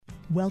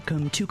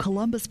Welcome to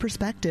Columbus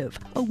Perspective,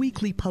 a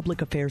weekly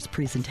public affairs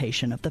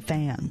presentation of The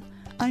Fan.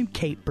 I'm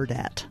Kate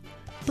Burdett.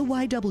 The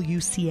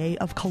YWCA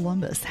of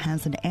Columbus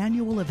has an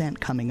annual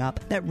event coming up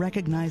that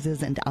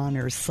recognizes and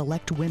honors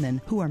select women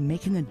who are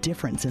making a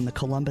difference in the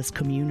Columbus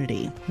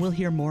community. We'll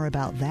hear more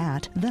about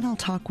that. Then I'll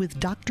talk with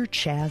Dr.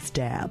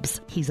 Chazz.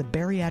 He's a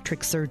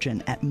bariatric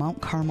surgeon at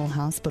Mount Carmel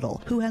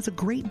Hospital who has a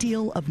great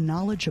deal of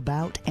knowledge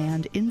about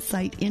and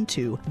insight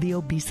into the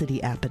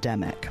obesity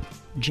epidemic.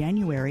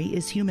 January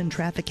is Human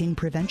Trafficking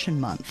Prevention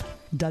Month.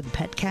 Doug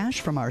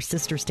Petcash from our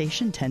sister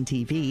station 10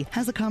 TV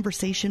has a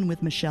conversation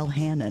with Michelle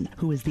Hannan,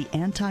 who is the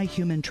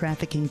Anti-Human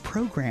Trafficking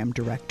Program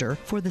Director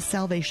for the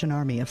Salvation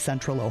Army of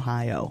Central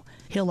Ohio.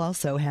 He'll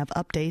also have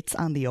updates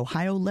on the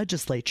Ohio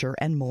legislature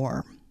and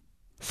more.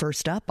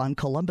 First up on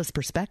Columbus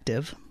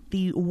Perspective,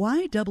 the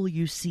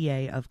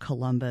YWCA of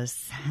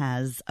Columbus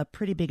has a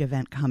pretty big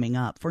event coming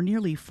up. For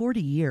nearly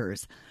 40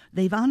 years,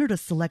 they've honored a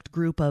select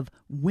group of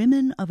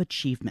women of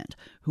achievement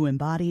who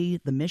embody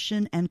the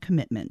mission and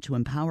commitment to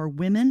empower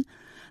women.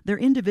 They're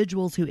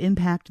individuals who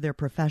impact their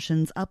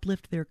professions,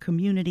 uplift their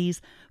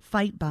communities,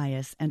 fight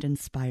bias, and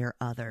inspire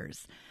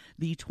others.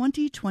 The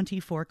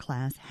 2024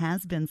 class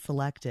has been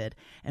selected,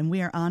 and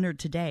we are honored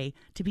today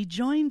to be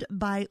joined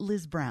by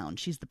Liz Brown.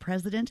 She's the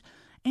president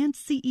and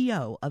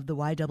CEO of the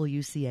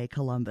YWCA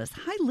Columbus.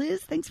 Hi,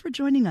 Liz. Thanks for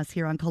joining us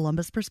here on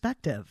Columbus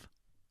Perspective.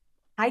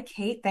 Hi,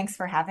 Kate. Thanks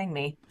for having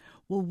me.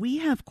 Well, we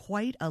have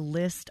quite a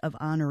list of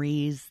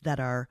honorees that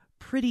are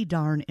pretty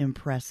darn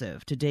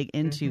impressive to dig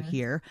into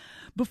here.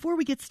 Before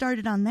we get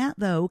started on that,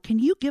 though, can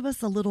you give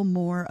us a little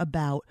more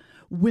about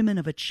Women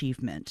of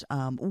Achievement?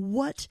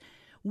 What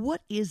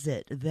is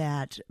it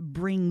that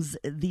brings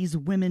these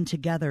women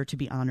together to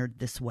be honored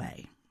this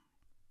way?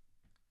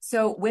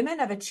 So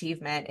Women of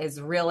Achievement is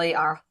really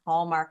our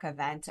hallmark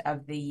event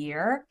of the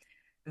year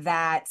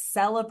that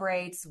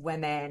celebrates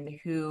women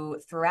who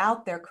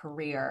throughout their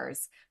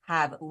careers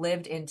have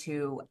lived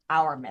into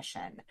our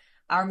mission.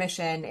 Our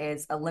mission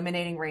is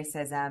eliminating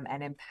racism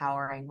and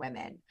empowering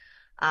women.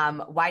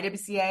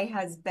 YWCA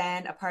has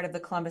been a part of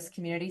the Columbus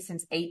community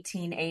since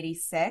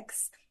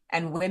 1886,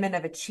 and Women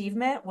of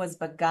Achievement was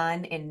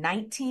begun in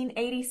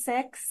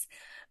 1986.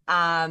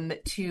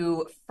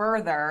 To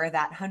further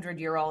that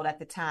 100-year-old at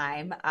the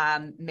time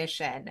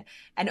mission.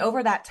 And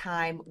over that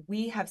time,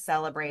 we have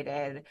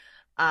celebrated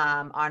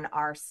on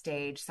our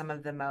stage some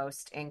of the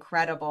most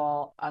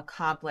incredible,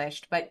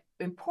 accomplished, but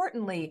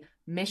importantly,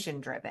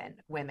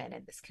 mission-driven women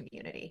in this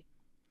community.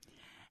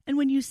 And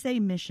when you say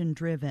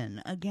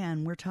mission-driven,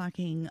 again, we're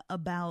talking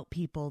about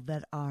people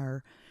that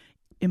are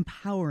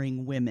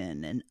empowering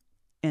women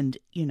and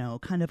you know,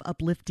 kind of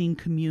uplifting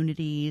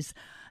communities.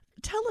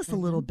 Tell us a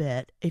little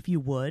bit, if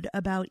you would,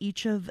 about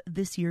each of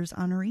this year's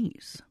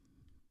honorees.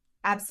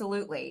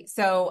 Absolutely.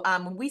 So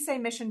when we say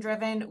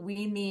mission-driven,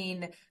 we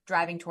mean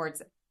driving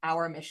towards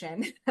our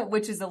mission,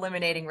 which is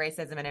eliminating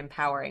racism and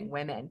empowering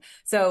women.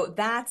 So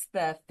that's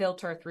the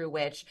filter through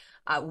which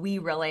we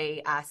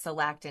really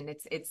select. And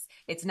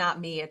it's not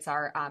me, it's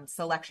our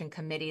selection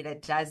committee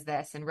that does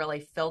this and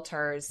really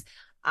filters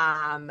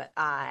and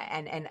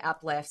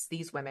uplifts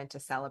these women to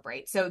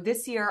celebrate. So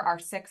this year, our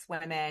 6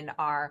 women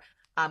are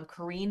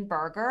Corrine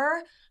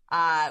Berger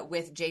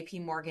with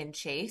JP Morgan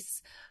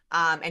Chase.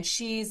 And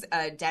she's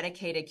a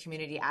dedicated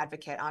community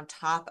advocate on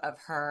top of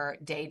her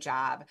day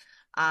job,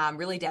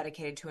 really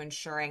dedicated to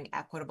ensuring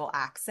equitable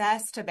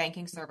access to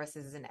banking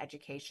services and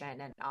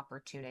education and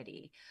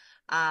opportunity.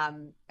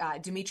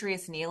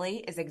 Demetrius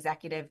Neely is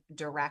executive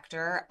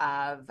director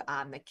of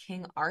the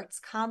King Arts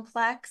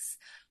Complex,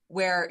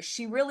 where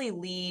she really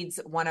leads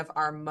one of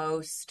our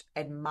most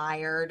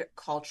admired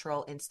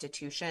cultural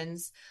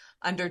institutions.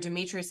 Under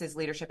Demetrius's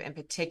leadership in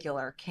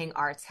particular, King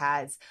Arts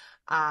has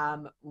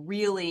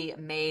really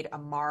made a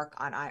mark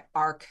on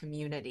our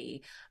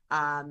community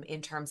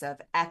in terms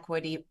of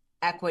equity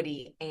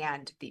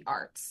and the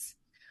arts.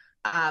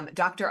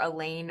 Dr.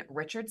 Elaine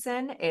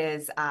Richardson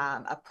is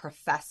a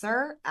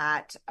professor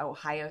at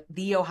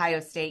the Ohio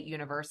State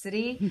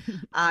University.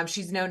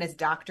 She's known as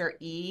Dr.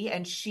 E,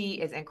 and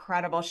she is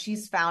incredible.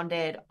 She's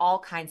founded all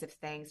kinds of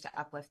things to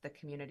uplift the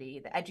community: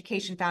 the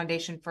Education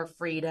Foundation for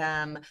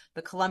Freedom,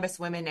 the Columbus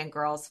Women and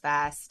Girls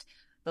Fest.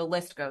 The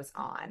list goes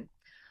on.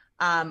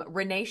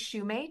 Renee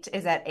Shoemate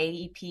is at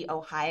AEP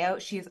Ohio.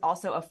 She is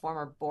also a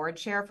former board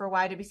chair for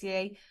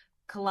YWCA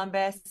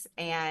Columbus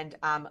and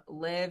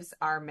lives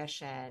our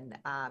mission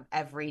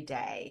every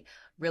day,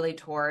 really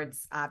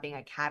towards being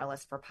a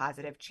catalyst for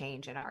positive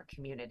change in our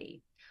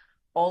community.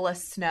 Ola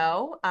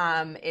Snow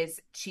is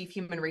Chief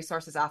Human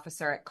Resources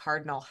Officer at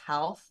Cardinal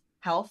Health,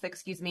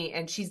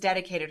 and she's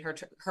dedicated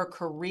her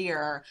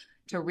career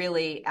to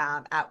really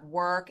at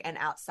work and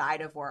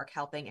outside of work,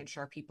 helping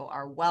ensure people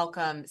are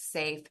welcome,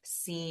 safe,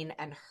 seen,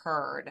 and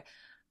heard,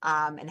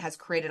 and has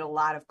created a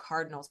lot of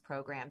Cardinals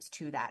programs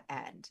to that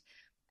end.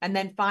 And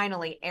then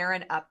finally,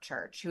 Erin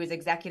Upchurch, who is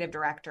Executive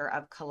Director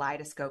of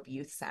Kaleidoscope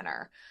Youth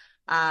Center.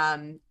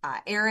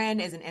 Erin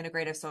is an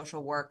integrative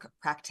social work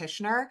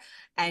practitioner,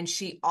 and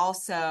she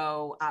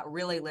also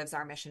really lives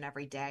our mission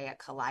every day at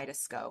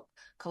Kaleidoscope.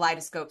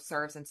 Kaleidoscope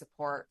serves and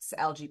supports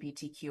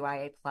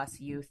LGBTQIA+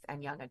 youth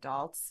and young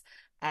adults,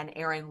 and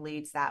Erin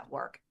leads that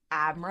work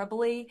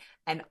admirably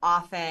and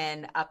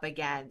often up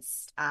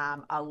against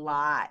a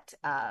lot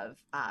of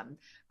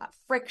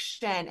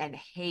friction and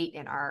hate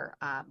in our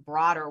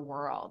broader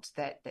world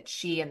that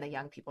she and the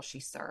young people she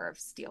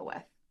serves deal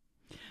with.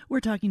 We're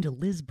talking to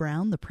Liz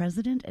Brown, the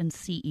president and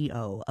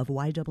CEO of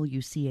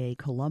YWCA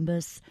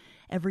Columbus.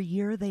 Every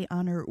year they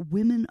honor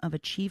Women of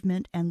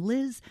Achievement. And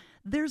Liz,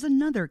 there's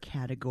another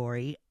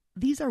category.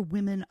 These are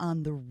Women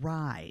on the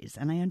Rise.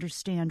 And I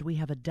understand we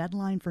have a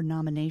deadline for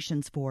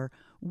nominations for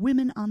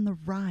Women on the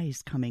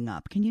Rise coming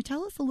up. Can you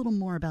tell us a little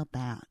more about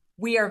that?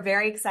 We are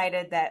very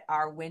excited that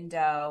our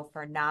window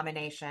for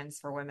nominations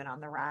for Women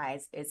on the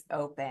Rise is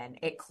open.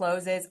 It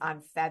closes on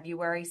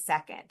February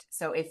 2nd.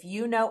 So if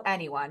you know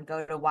anyone,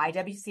 go to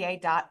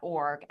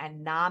ywca.org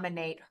and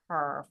nominate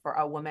her for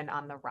a Women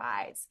on the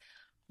Rise.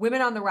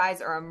 Women on the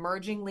Rise are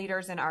emerging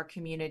leaders in our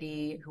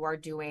community who are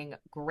doing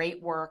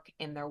great work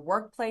in their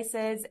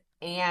workplaces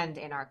and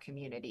in our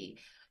community,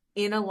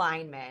 in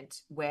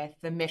alignment with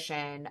the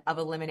mission of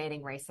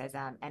eliminating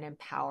racism and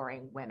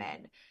empowering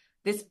women.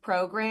 This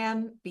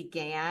program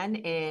began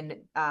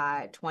in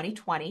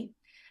 2020,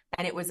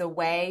 and it was a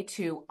way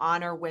to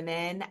honor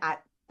women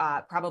at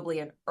probably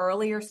an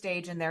earlier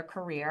stage in their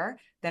career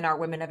than our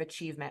Women of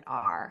Achievement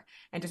are,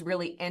 and to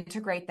really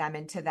integrate them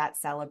into that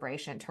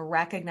celebration, to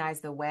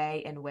recognize the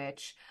way in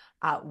which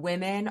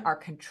women are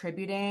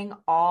contributing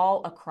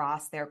all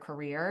across their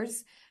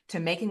careers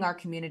to making our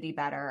community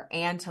better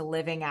and to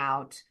living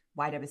out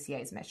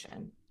YWCA's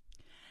mission.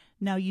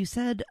 Now, you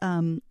said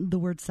the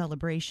word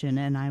celebration,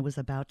 and I was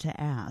about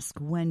to ask,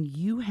 when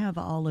you have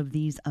all of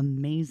these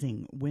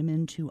amazing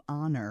women to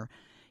honor,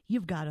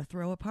 you've got to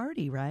throw a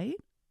party, right?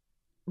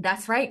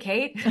 That's right,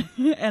 Kate.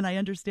 And I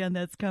understand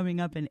that's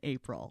coming up in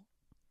April.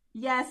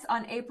 Yes,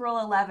 on April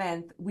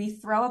 11th, we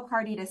throw a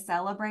party to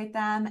celebrate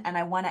them. And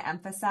I want to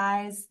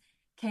emphasize,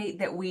 Kate,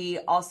 that we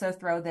also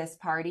throw this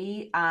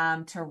party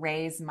to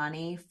raise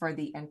money for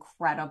the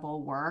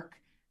incredible work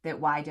that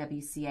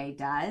YWCA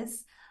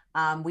does.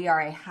 We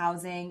are a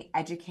housing,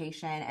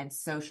 education, and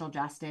social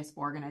justice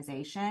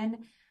organization.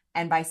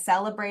 And by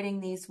celebrating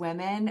these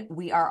women,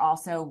 we are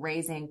also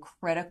raising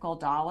critical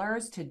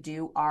dollars to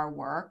do our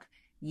work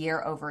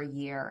year over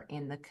year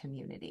in the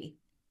community.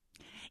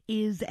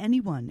 Is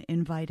anyone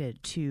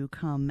invited to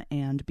come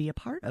and be a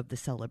part of the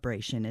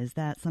celebration? Is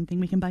that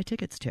something we can buy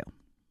tickets to?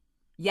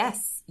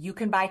 Yes, you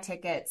can buy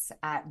tickets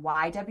at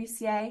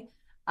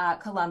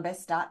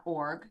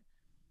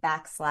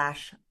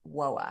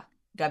ywcacolumbus.org/WOA.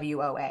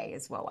 WOA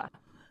is WOA.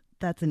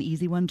 That's an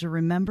easy one to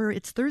remember.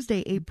 It's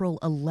Thursday, April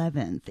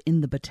 11th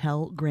in the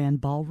Battelle Grand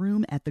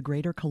Ballroom at the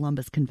Greater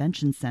Columbus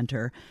Convention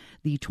Center,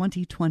 the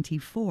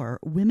 2024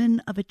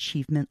 Women of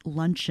Achievement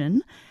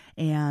Luncheon.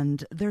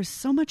 And there's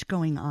so much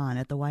going on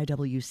at the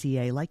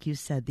YWCA. Like you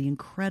said, the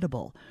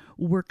incredible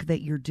work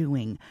that you're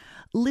doing.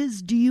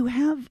 Liz, do you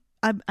have,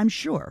 I'm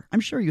sure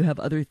you have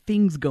other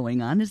things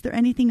going on. Is there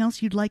anything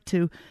else you'd like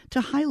to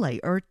highlight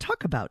or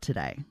talk about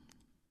today?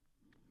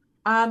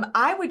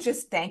 I would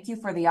just thank you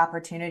for the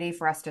opportunity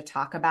for us to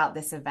talk about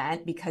this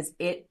event, because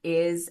it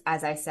is,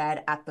 as I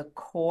said, at the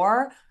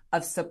core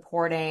of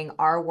supporting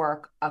our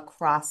work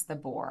across the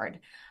board.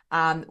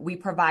 We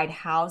provide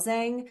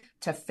housing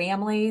to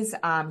families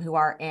who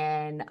are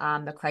in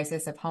the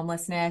crisis of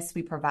homelessness.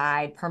 We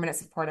provide permanent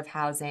supportive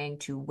housing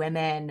to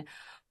women.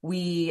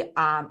 We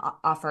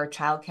offer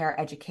childcare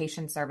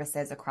education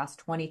services across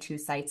 22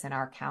 sites in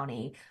our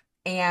county.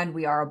 And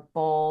we are a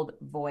bold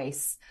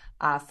voice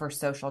for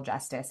social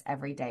justice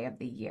every day of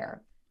the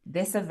year.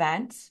 This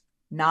event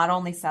not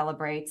only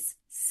celebrates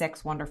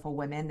 6 wonderful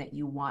women that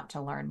you want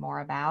to learn more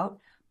about,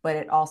 but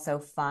it also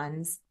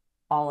funds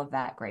all of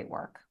that great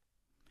work.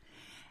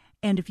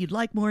 And if you'd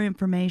like more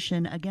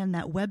information, again,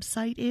 that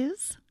website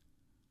is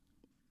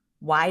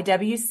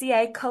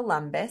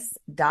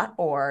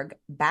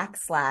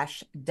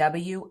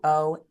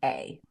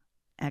ywcacolumbus.org/WOA.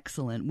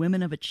 Excellent.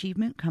 Women of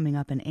Achievement coming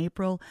up in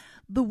April.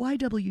 The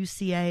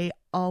YWCA,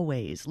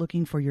 always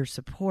looking for your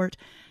support.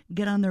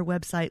 Get on their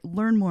website,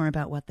 learn more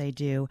about what they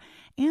do,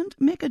 and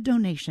make a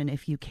donation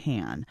if you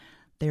can.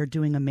 They're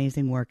doing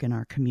amazing work in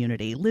our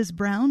community. Liz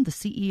Brown, the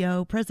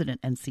CEO, president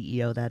and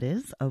CEO, that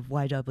is, of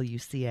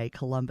YWCA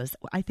Columbus,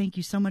 I thank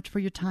you so much for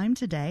your time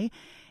today.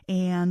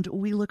 And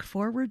we look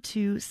forward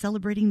to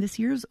celebrating this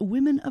year's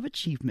Women of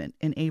Achievement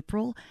in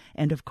April.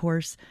 And of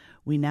course,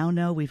 we now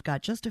know we've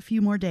got just a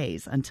few more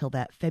days until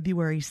that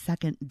February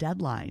 2nd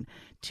deadline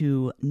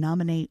to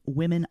nominate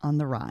Women on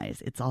the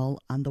Rise. It's all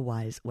on the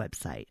WISE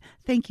website.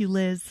 Thank you,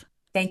 Liz.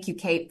 Thank you,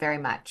 Kate, very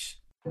much.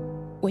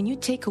 When you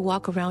take a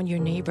walk around your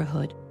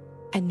neighborhood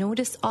and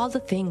notice all the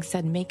things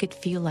that make it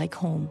feel like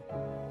home,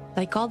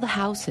 like all the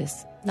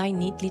houses lined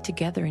neatly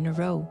together in a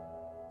row,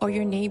 or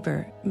your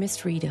neighbor,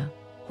 Miss Rita,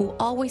 who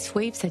always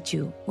waves at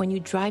you when you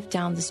drive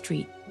down the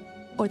street,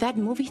 or that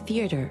movie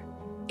theater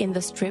in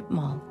the strip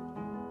mall.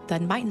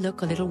 that might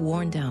look a little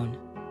worn down,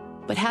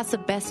 but has the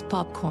best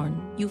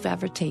popcorn you've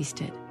ever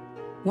tasted.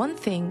 One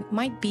thing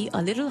might be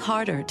a little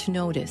harder to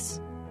notice,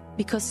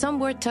 because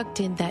somewhere tucked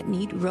in that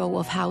neat row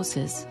of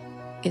houses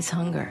is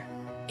hunger.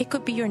 It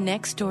could be your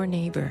next-door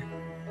neighbor,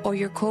 or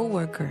your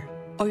coworker,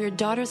 or your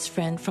daughter's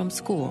friend from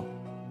school,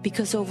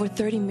 because over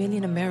 30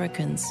 million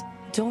Americans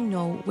don't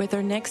know where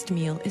their next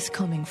meal is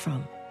coming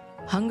from.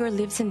 Hunger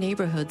lives in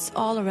neighborhoods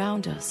all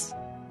around us,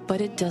 but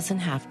it doesn't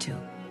have to.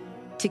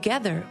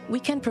 Together, we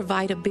can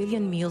provide 1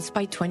 billion meals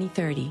by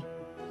 2030,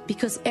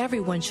 because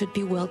everyone should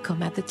be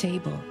welcome at the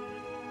table.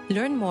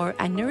 Learn more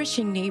at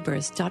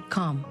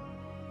nourishingneighbors.com.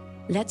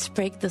 Let's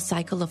break the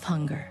cycle of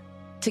hunger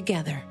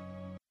together.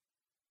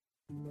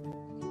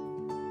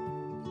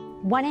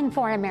 1 in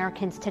 4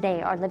 Americans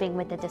today are living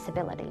with a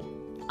disability.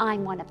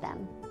 I'm one of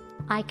them.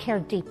 I care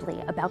deeply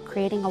about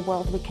creating a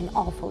world we can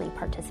all fully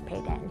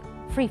participate in,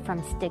 free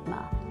from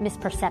stigma,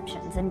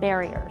 misperceptions, and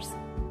barriers.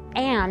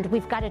 And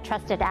we've got a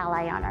trusted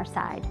ally on our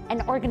side,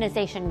 an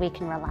organization we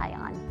can rely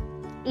on,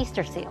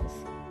 Easter Seals.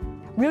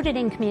 Rooted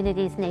in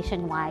communities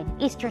nationwide,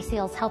 Easter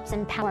Seals helps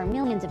empower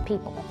millions of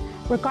people,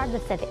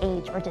 regardless of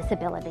age or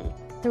disability,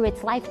 through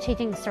its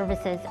life-changing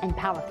services and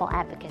powerful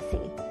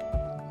advocacy.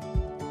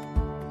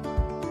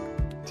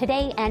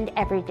 Today and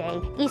every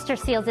day, Easter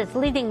Seals is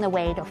leading the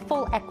way to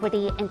full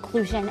equity,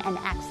 inclusion, and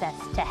access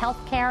to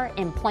healthcare,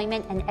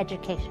 employment, and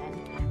education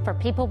for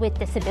people with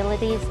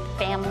disabilities,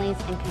 families,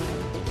 and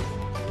communities.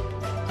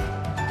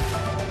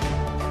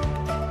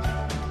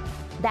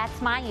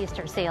 That's my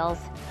Easter Seals.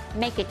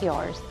 Make it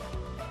yours.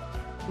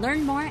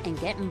 Learn more and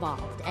get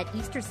involved at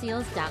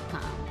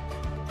easterseals.com.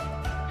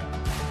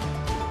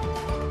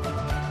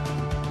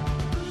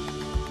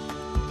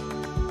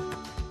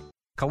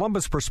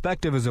 Columbus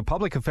Perspective is a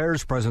public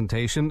affairs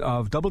presentation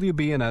of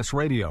WBNS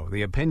Radio.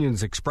 The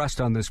opinions expressed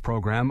on this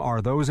program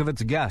are those of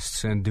its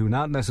guests and do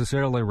not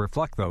necessarily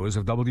reflect those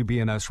of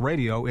WBNS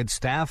Radio, its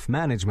staff,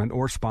 management,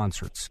 or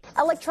sponsors.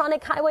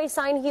 Electronic highway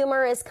sign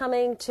humor is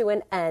coming to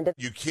an end.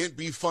 You can't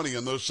be funny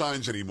on those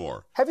signs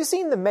anymore. Have you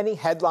seen the many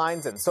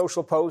headlines and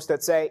social posts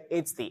that say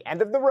it's the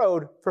end of the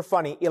road for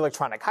funny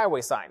electronic highway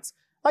signs?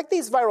 Like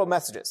these viral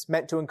messages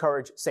meant to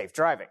encourage safe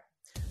driving.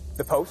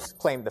 The posts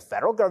claim the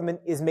federal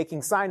government is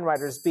making sign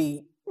writers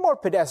be more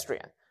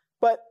pedestrian.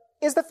 But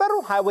is the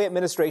Federal Highway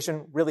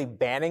Administration really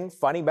banning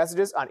funny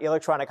messages on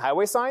electronic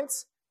highway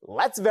signs?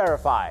 Let's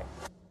verify.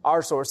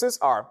 Our sources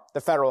are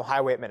the Federal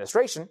Highway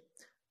Administration,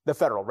 the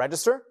Federal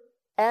Register,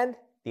 and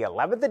the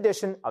 11th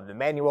edition of the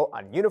Manual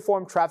on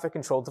Uniform Traffic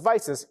Control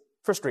Devices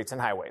for Streets and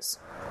Highways.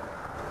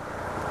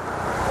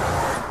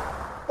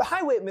 The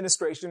Highway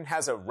Administration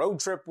has a road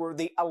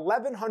trip-worthy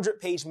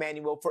 1,100-page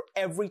manual for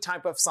every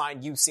type of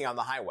sign you see on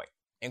the highway,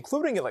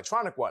 including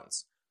electronic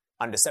ones.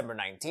 On December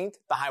 19th,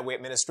 the Highway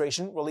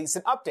Administration released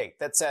an update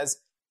that says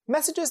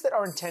messages that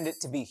are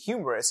intended to be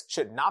humorous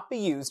should not be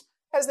used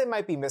as they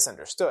might be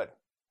misunderstood.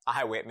 A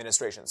Highway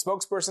Administration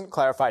spokesperson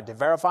clarified to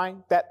Verify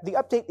that the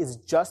update is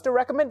just a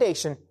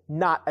recommendation,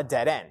 not a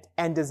dead end,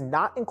 and does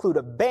not include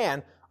a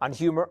ban on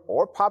humor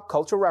or pop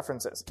culture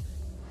references.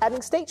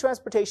 Adding state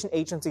transportation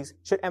agencies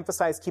should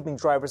emphasize keeping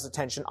drivers'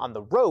 attention on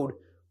the road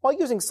while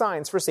using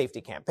signs for safety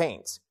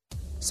campaigns.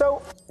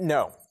 So,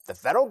 no, the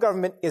federal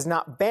government is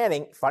not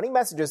banning funny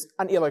messages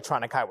on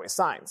electronic highway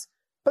signs,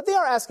 but they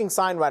are asking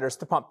sign writers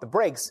to pump the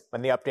brakes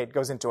when the update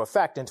goes into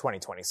effect in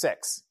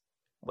 2026.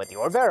 With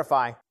your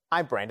Verify,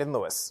 I'm Brandon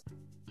Lewis.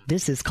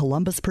 This is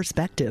Columbus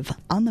Perspective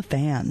on The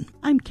Fan.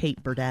 I'm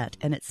Kate Burdett,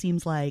 and it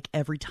seems like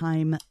every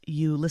time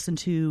you listen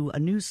to a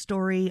news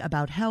story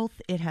about health,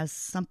 it has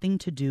something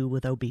to do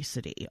with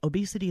obesity.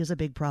 Obesity is a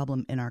big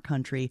problem in our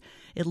country.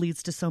 It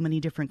leads to so many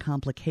different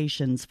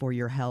complications for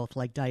your health,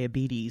 like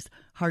diabetes,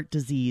 heart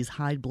disease,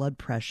 high blood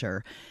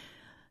pressure,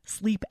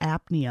 sleep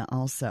apnea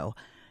also.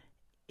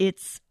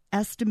 It's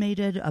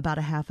estimated about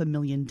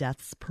 500,000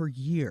 deaths per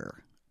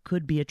year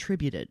could be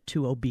attributed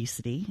to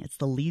obesity. It's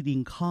the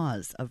leading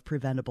cause of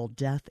preventable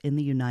death in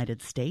the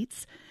United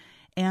States.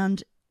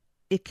 And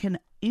it can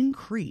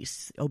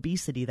increase,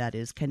 obesity that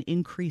is, can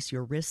increase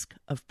your risk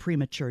of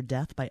premature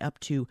death by up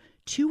to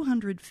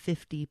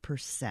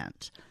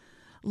 250%.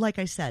 Like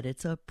I said,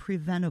 it's a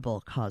preventable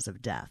cause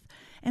of death.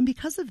 And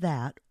because of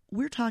that,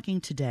 we're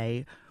talking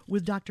today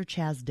with Dr.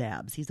 Chazz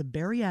Dabbs. He's a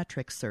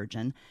bariatric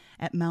surgeon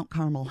at Mount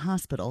Carmel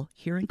Hospital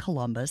here in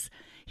Columbus.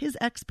 His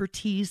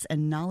expertise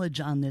and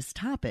knowledge on this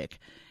topic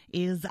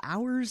is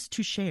ours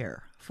to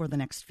share for the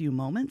next few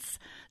moments.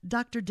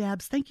 Dr.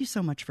 Dabbs, thank you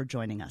so much for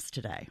joining us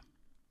today.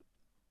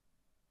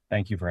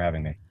 Thank you for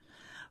having me.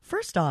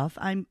 First off,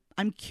 I'm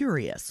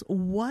curious,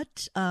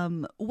 what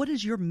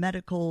is your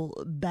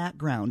medical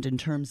background in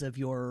terms of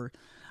your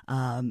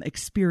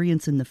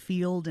experience in the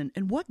field,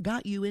 and what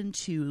got you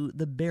into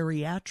the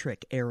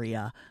bariatric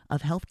area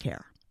of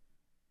healthcare?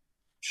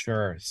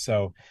 Sure.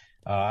 So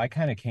I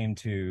kind of came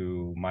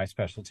to my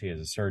specialty as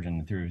a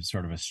surgeon through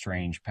sort of a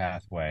strange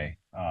pathway.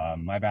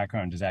 My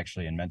background is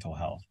actually in mental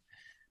health.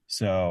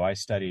 So I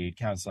studied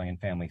counseling and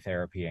family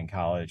therapy in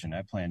college, and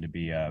I planned to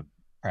be a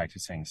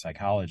practicing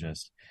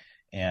psychologist.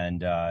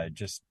 and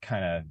just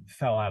kind of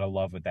fell out of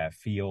love with that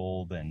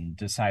field and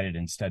decided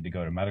instead to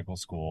go to medical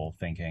school,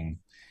 thinking,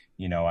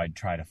 I'd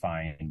try to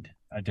find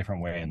a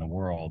different way in the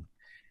world.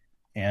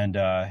 And,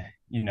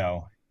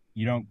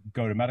 you don't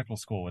go to medical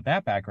school with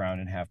that background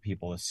and have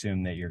people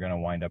assume that you're going to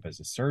wind up as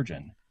a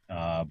surgeon.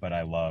 But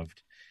I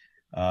loved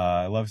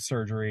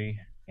surgery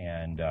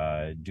and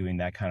doing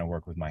that kind of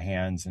work with my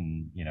hands,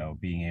 and,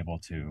 being able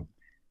to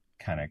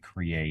kind of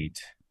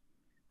create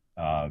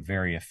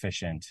very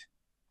efficient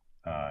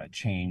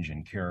change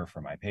and cure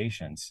for my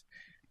patients.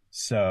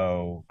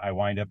 So I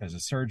wind up as a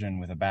surgeon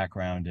with a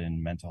background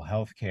in mental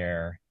health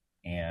care,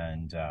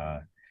 and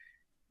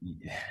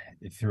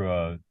through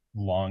a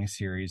long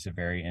series of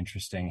very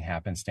interesting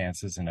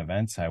happenstances and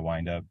events, I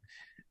wind up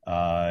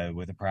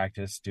with a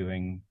practice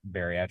doing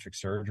bariatric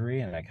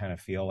surgery, and I kind of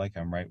feel like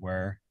I'm right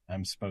where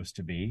I'm supposed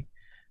to be,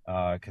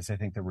 because I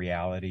think the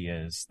reality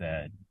is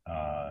that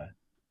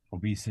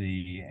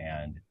obesity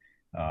and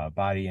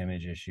body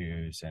image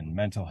issues and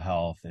mental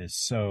health is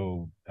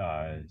so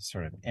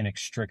sort of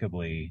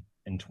inextricably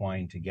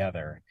entwined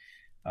together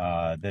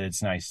that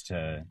it's nice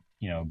to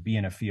be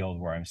in a field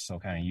where I'm still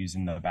kind of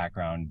using the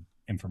background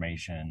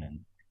information and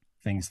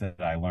things that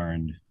I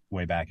learned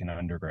way back in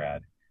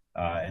undergrad,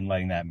 and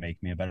letting that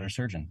make me a better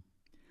surgeon.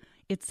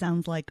 It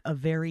sounds like a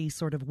very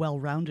sort of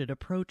well-rounded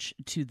approach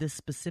to this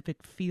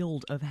specific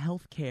field of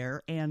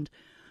healthcare. And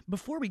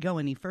before we go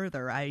any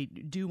further, I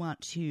do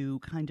want to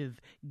kind of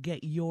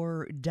get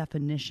your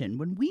definition.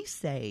 When we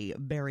say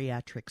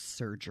bariatric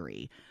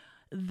surgery,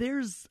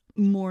 there's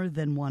more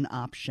than one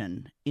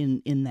option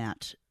in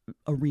that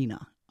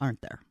arena,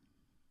 aren't there?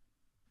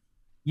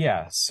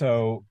 Yeah.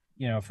 So,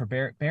 for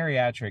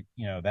bariatric,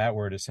 that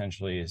word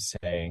essentially is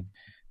saying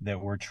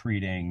that we're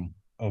treating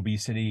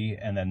obesity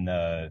and then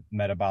the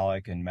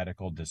metabolic and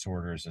medical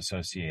disorders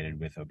associated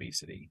with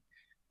obesity.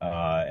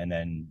 And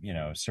then,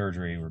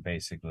 surgery, we're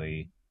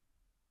basically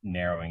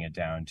narrowing it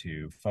down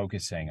to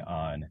focusing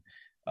on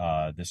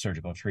the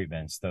surgical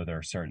treatments, though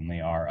there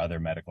certainly are other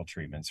medical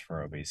treatments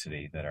for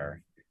obesity that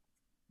are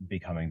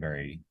becoming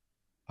very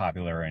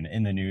popular and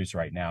in the news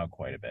right now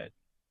quite a bit.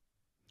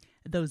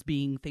 Those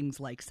being things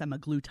like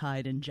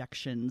semaglutide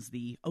injections,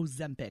 the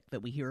Ozempic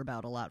that we hear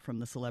about a lot from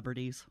the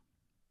celebrities.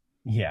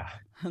 Yeah.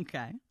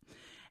 Okay.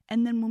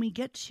 And then when we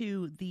get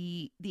to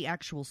the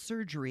actual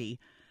surgery,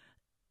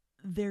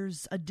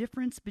 there's a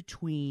difference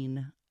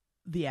between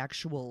the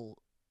actual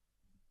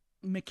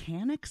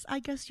mechanics, I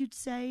guess you'd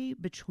say,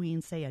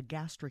 between, say, a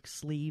gastric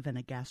sleeve and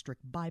a gastric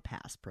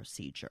bypass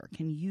procedure.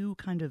 Can you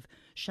kind of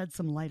shed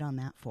some light on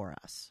that for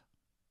us?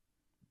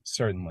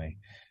 Certainly.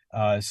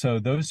 So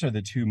those are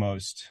the two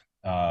most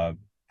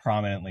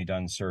prominently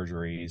done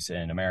surgeries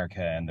in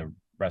America and the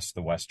rest of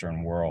the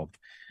Western world.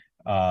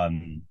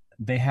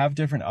 They have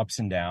different ups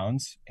and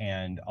downs,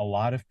 and a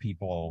lot of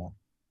people,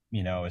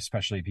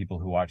 especially people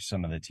who watch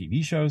some of the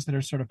TV shows that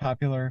are sort of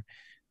popular,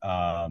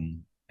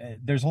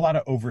 there's a lot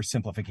of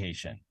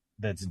oversimplification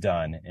that's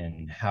done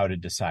in how to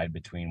decide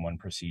between one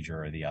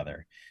procedure or the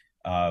other.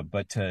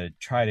 But to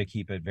try to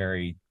keep it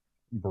very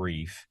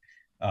brief,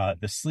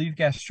 the sleeve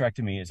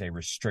gastrectomy is a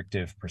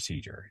restrictive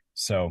procedure.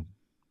 So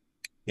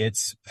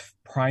its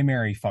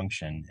primary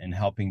function in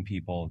helping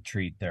people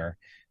treat their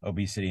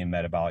obesity and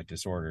metabolic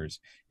disorders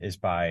is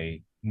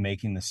by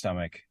making the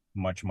stomach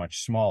much,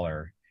 much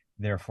smaller,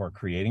 therefore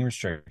creating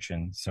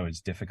restriction, so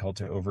it's difficult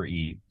to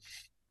overeat.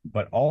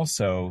 But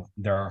also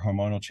there are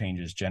hormonal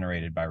changes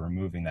generated by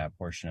removing that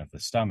portion of the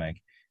stomach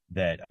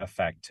that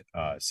affect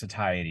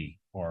satiety,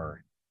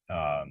 or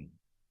the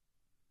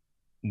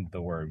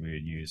word we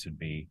would use would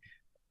be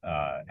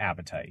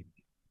appetite.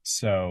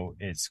 So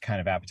it's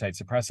kind of appetite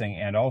suppressing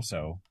and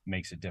also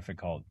makes it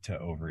difficult to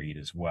overeat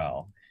as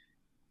well.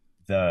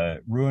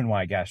 The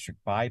Roux-en-Y gastric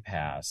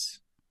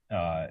bypass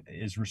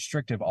is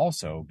restrictive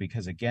also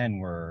because, again,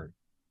 we're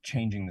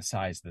changing the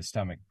size of the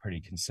stomach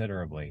pretty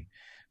considerably.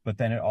 But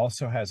then it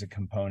also has a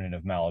component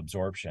of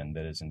malabsorption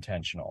that is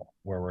intentional,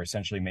 where we're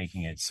essentially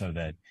making it so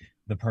that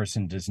the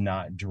person does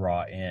not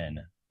draw in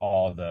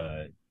all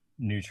the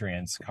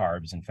nutrients,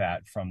 carbs, and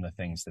fat from the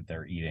things that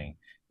they're eating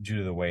due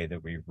to the way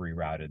that we've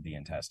rerouted the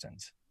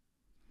intestines.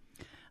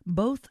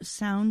 Both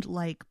sound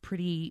like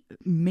pretty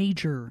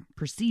major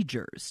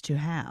procedures to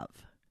have.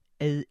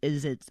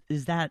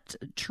 Is that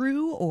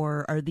true,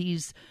 or are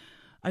these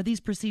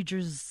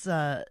procedures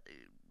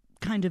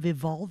kind of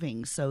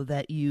evolving so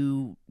that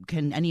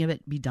can any of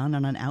it be done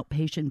on an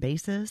outpatient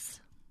basis?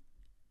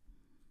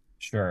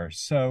 Sure.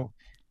 So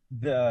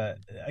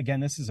again,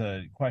 this is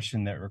a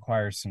question that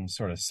requires some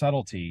sort of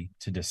subtlety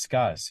to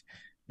discuss,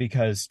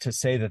 because to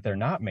say that they're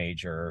not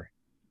major,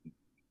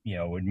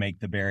 would make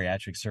the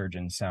bariatric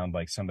surgeon sound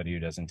like somebody who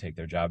doesn't take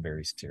their job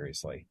very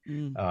seriously.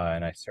 And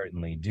I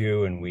certainly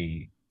do. And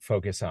we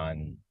focus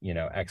on,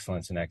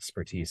 excellence and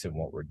expertise in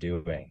what we're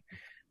doing.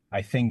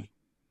 I think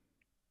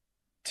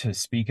to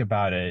speak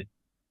about it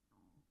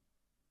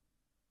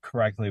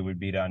correctly would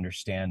be to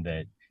understand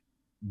that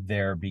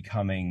they're very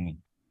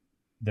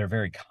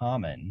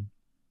common,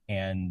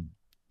 and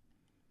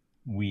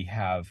we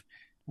have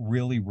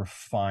really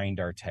refined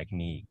our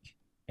technique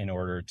in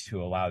order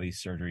to allow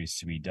these surgeries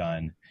to be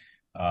done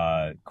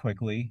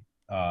quickly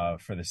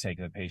for the sake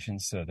of the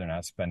patients, so they're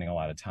not spending a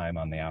lot of time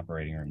on the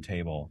operating room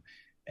table,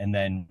 and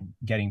then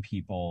getting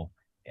people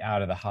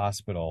out of the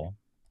hospital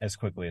as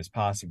quickly as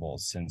possible,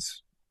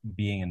 since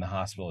being in the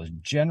hospital is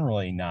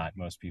generally not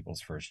most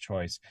people's first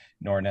choice,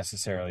 nor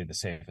necessarily the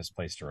safest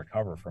place to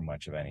recover from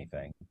much of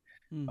anything.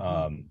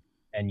 Mm-hmm.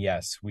 And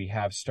yes, we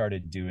have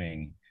started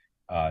doing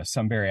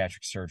some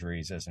bariatric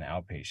surgeries as an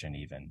outpatient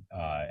even.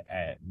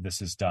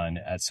 This is done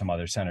at some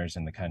other centers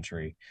in the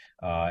country,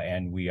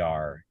 and we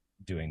are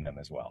doing them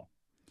as well.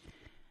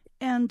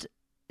 And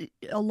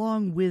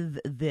along with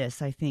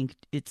this, I think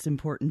it's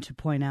important to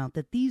point out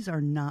that these are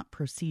not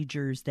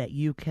procedures that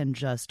you can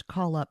just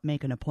call up,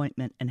 make an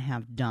appointment, and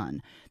have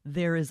done.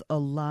 There is a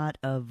lot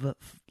of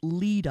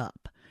lead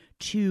up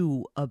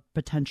to a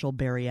potential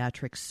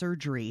bariatric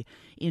surgery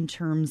in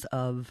terms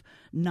of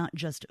not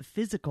just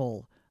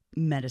physical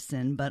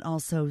medicine, but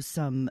also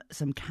some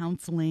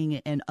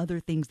counseling and other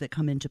things that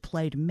come into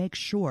play to make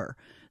sure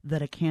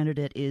that a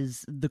candidate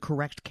is the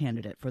correct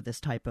candidate for this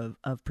type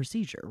of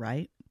procedure,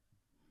 right?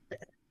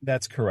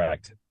 That's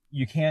correct.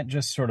 You can't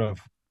just sort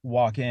of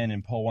walk in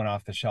and pull one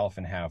off the shelf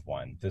and have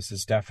one. This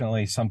is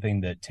definitely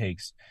something that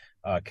takes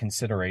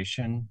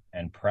consideration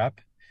and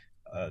prep.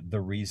 The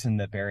reason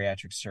that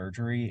bariatric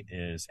surgery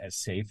is as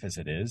safe as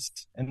it is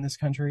in this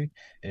country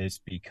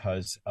is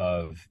because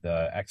of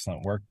the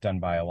excellent work done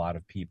by a lot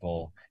of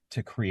people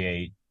to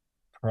create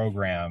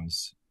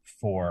programs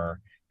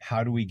for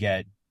how do we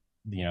get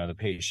the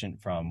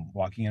patient from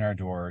walking in our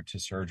door to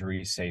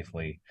surgery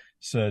safely,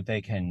 so that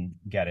they can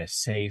get a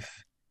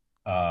safe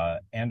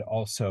and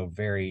also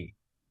very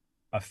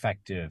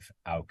effective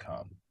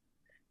outcome.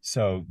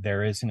 So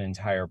there is an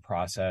entire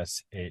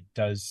process. It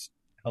does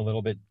a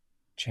little bit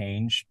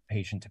change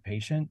patient to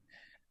patient,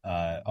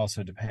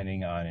 also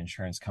depending on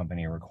insurance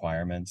company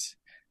requirements,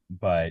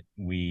 but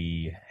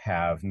we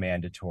have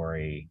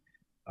mandatory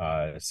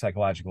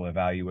psychological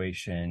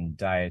evaluation,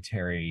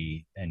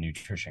 dietary and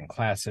nutrition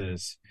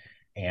classes,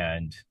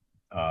 and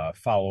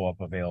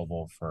follow-up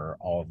available for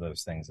all of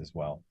those things as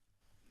well.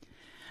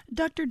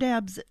 Dr.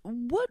 Dabbs,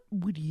 what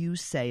would you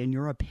say, in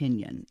your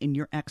opinion, in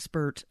your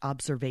expert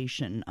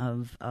observation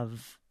of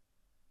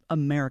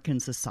American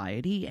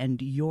society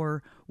and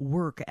your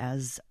work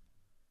as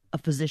a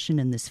physician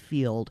in this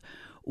field,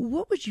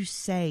 what would you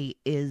say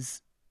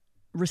is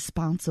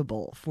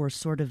responsible for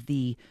sort of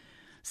the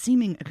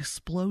seeming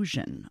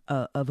explosion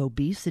of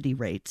obesity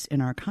rates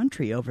in our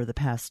country over the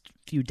past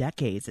few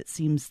decades? It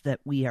seems that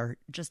we are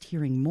just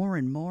hearing more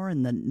and more,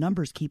 and the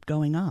numbers keep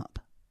going up.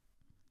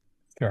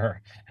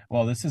 Sure.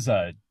 Well, this is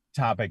a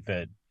topic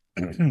that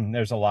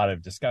there's a lot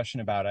of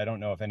discussion about. I don't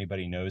know if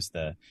anybody knows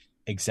the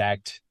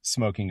exact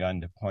smoking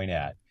gun to point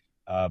at,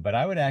 but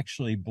I would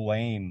actually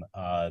blame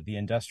the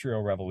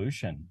Industrial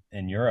Revolution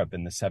in Europe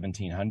in the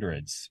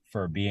 1700s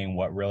for being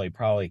what really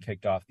probably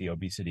kicked off the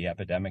obesity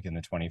epidemic in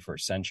the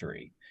 21st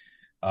century.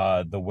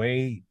 The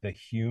way the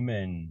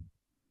human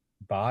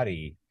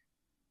body,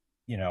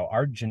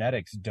 our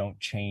genetics don't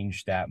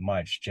change that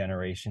much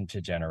generation to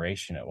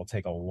generation. It will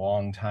take a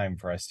long time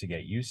for us to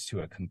get used to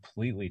a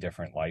completely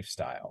different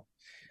lifestyle.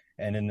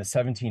 And in the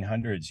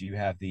 1700s, you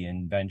have the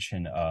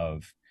invention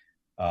of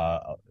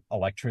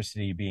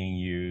electricity being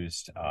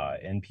used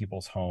in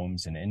people's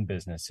homes and in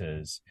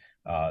businesses,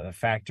 the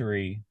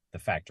factory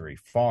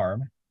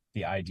farm,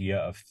 the idea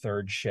of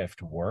third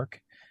shift work,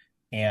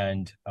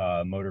 and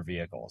motor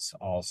vehicles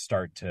all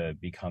start to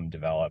become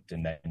developed.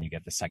 And then you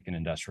get the second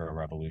industrial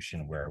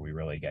revolution, where we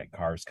really get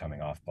cars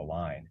coming off the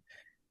line.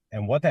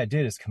 And what that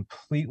did is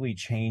completely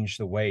change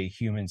the way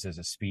humans as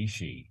a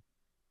species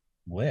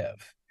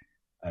live.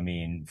 I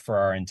mean, for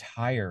our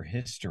entire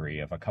history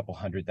of a couple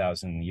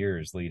 100,000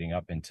 years leading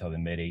up until the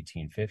mid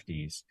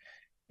 1850s,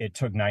 it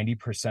took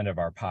 90% of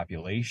our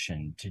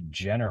population to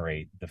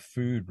generate the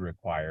food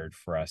required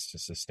for us to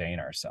sustain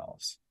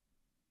ourselves.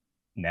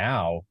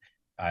 Now,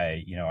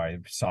 I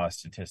saw a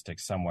statistic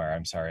somewhere,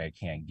 I'm sorry, I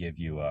can't give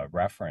you a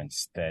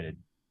reference, that it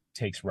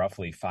takes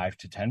roughly 5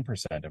 to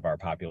 10% of our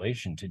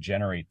population to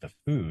generate the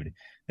food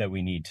that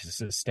we need to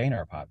sustain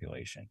our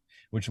population,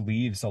 which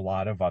leaves a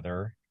lot of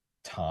other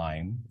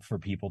time for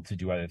people to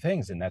do other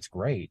things. And that's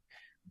great.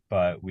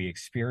 But we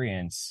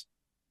experience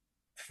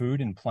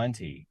food in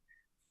plenty,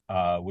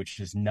 which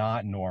is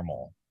not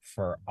normal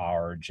for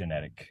our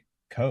genetic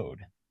code.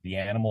 The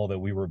animal that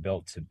we were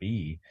built to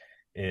be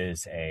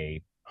is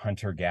a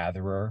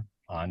hunter-gatherer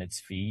on its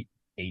feet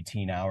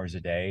 18 hours a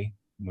day,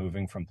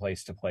 moving from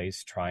place to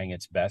place, trying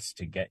its best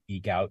to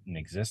eke out an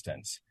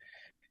existence.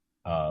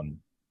 And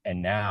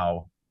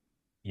now,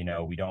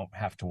 we don't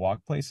have to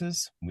walk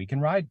places. We can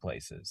ride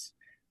places.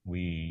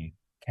 We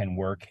can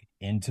work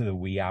into the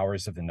wee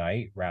hours of the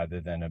night rather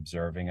than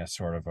observing a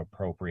sort of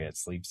appropriate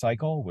sleep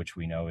cycle, which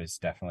we know is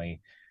definitely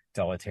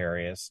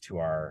deleterious to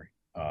our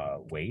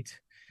weight.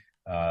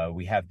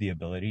 We have the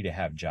ability to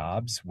have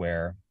jobs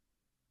where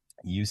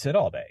you sit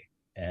all day.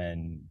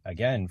 And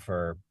again,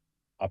 for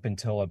up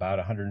until about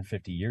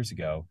 150 years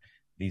ago,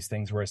 these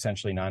things were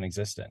essentially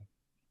non-existent.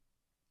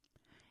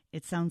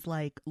 It sounds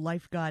like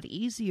life got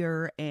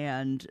easier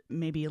and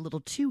maybe a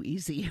little too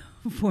easy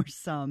for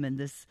some, and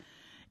this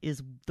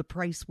is the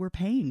price we're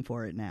paying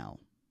for it now.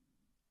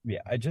 Yeah,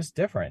 just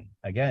different.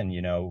 Again,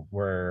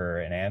 we're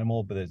an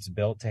animal, but it's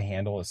built to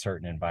handle a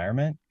certain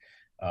environment.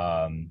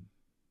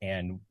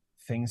 And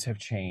things have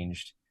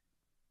changed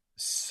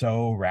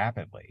so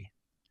rapidly.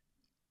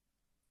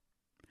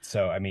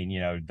 So,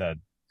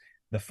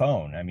 the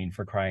phone,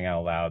 for crying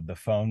out loud, the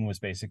phone was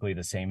basically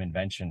the same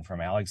invention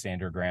from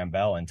Alexander Graham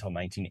Bell until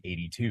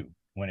 1982,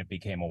 when it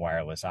became a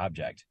wireless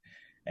object.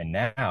 And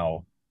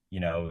now,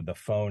 the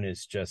phone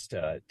is just,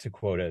 to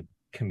quote a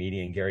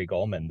comedian, Gary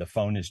Goldman, the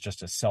phone is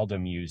just a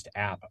seldom used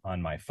app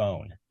on my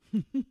phone.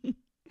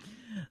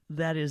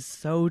 That is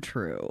so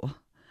true.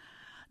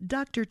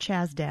 Dr.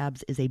 Chazz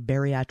Dabbs is a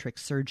bariatric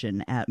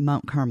surgeon at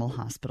Mount Carmel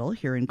Hospital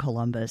here in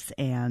Columbus,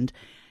 and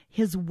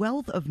his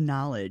wealth of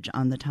knowledge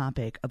on the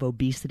topic of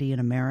obesity in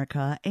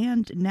America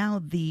and now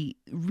the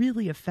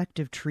really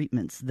effective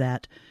treatments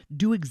that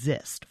do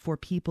exist for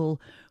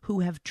people who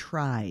have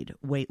tried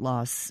weight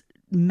loss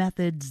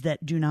methods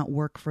that do not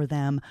work for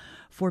them,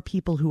 for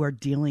people who are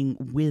dealing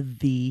with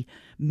the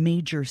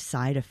major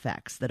side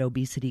effects that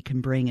obesity can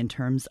bring in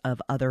terms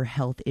of other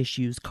health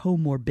issues,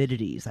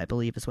 comorbidities, I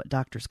believe is what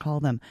doctors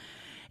call them,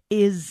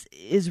 is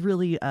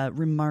really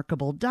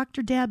remarkable.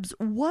 Dr. Dabbs,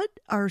 what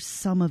are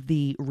some of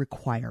the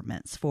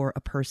requirements for a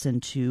person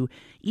to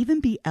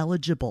even be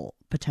eligible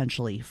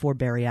potentially for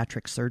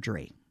bariatric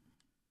surgery?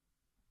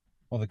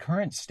 Well, the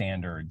current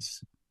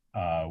standards,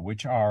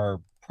 which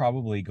are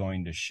probably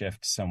going to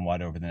shift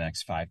somewhat over the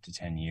next 5 to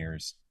 10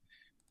 years,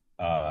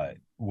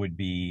 would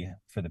be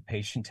for the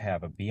patient to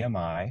have a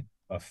BMI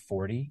of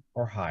 40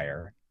 or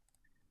higher,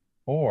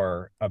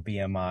 or a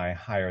BMI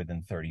higher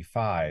than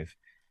 35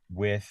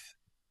 with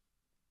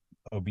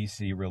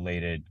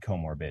obesity-related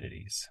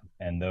comorbidities.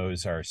 And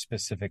those are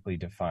specifically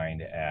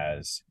defined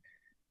as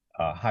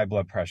high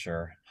blood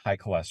pressure, high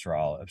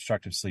cholesterol,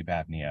 obstructive sleep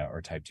apnea,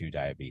 or type 2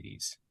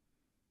 diabetes.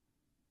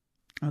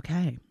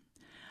 Okay.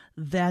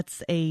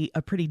 That's a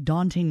pretty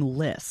daunting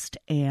list.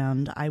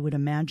 And I would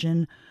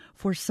imagine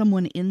for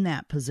someone in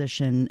that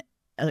position,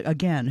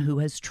 again, who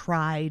has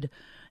tried,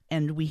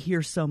 and we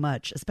hear so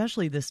much,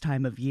 especially this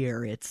time of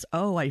year, it's,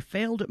 oh, I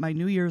failed at my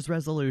New Year's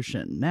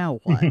resolution. Now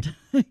what?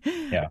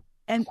 Yeah.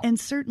 And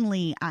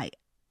certainly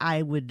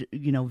I would,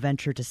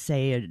 venture to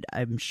say, and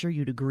I'm sure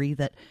you'd agree,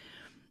 that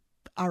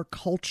our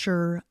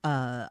culture,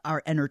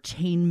 our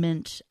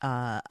entertainment,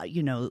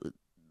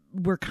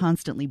 we're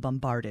constantly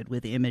bombarded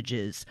with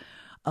images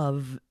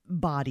of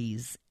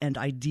bodies and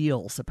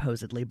ideal,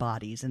 supposedly,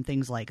 bodies and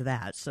things like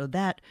that. So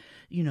that,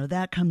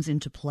 that comes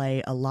into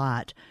play a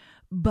lot.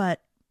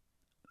 But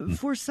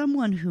for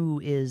someone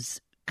who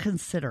is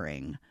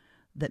considering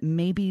that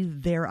maybe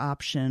their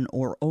option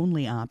or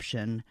only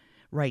option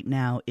right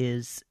now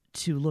is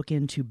to look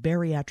into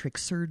bariatric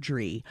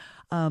surgery,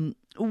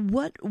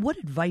 what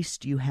advice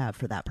do you have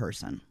for that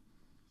person?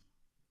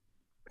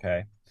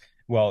 Okay.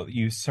 Well,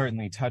 you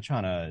certainly touch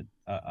on a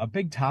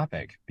big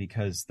topic,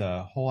 because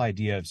the whole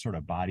idea of sort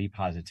of body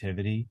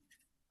positivity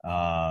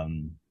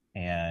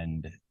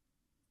and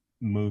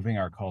moving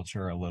our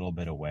culture a little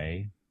bit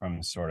away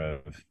from sort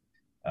of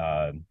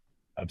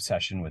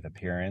obsession with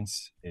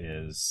appearance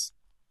is,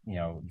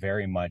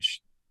 very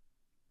much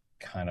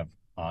kind of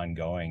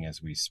ongoing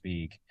as we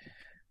speak.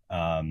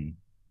 And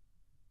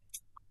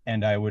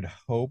I would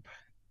hope,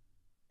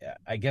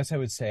 I guess I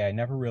would say, I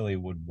never really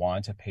would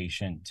want a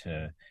patient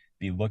to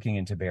be looking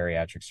into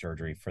bariatric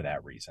surgery for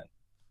that reason.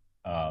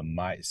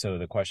 So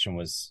the question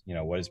was,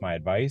 what is my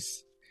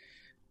advice?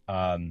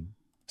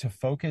 To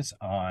focus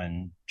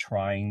on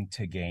trying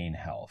to gain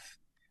health.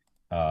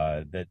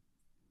 That,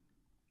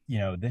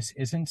 this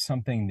isn't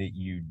something that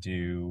you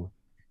do,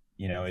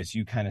 as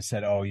you kind of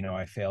said, oh,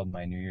 I failed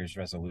my New Year's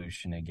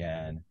resolution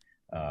again.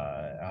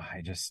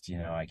 I just,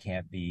 I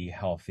can't be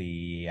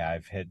healthy.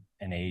 I've hit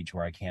an age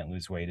where I can't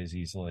lose weight as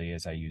easily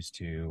as I used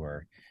to,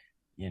 or,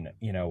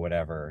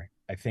 whatever.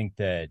 I think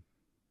that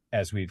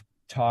as we've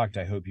talked,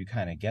 I hope you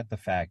kind of get the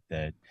fact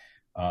that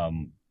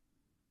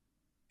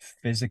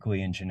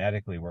physically and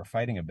genetically, we're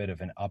fighting a bit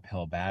of an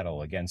uphill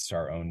battle against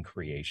our own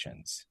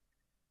creations,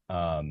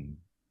 and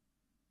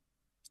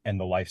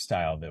the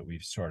lifestyle that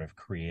we've sort of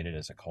created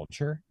as a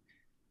culture.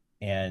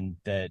 And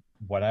that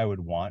what I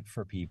would want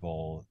for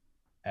people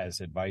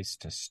as advice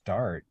to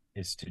start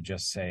is to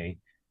just say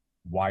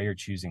why you're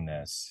choosing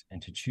this,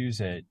 and to choose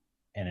it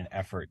in an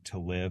effort to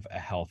live a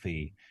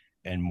healthy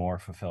and more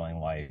fulfilling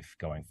life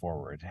going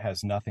forward. It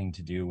has nothing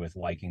to do with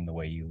liking the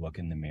way you look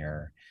in the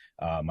mirror.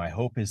 My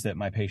hope is that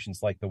my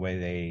patients like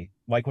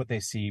what they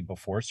see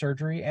before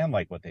surgery and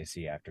like what they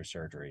see after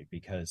surgery,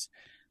 because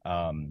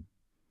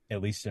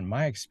at least in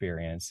my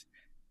experience,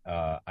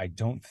 I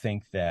don't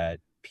think that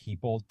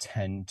people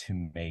tend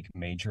to make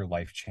major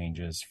life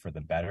changes for the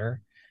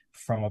better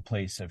from a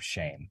place of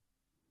shame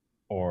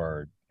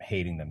or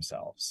hating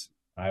themselves.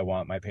 I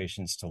want my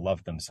patients to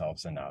love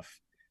themselves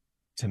enough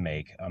to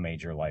make a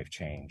major life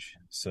change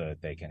so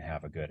that they can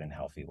have a good and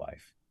healthy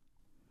life.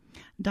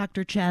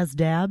 Dr. Chazz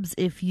Dabbs,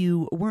 if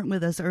you weren't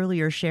with us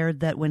earlier, shared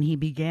that when he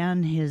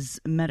began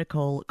his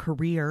medical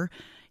career,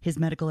 his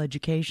medical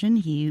education,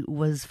 he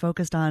was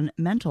focused on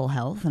mental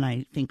health, and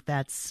I think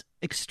that's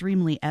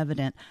extremely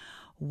evident.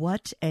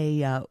 What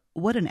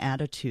an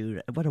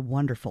attitude, what a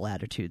wonderful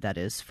attitude that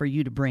is for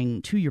you to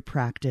bring to your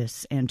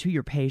practice and to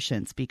your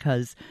patients,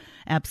 because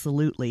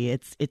absolutely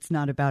it's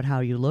not about how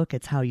you look,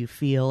 it's how you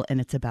feel, and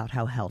it's about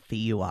how healthy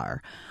you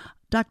are.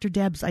 Dr.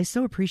 Dabbs, I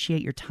so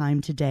appreciate your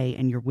time today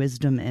and your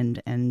wisdom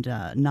and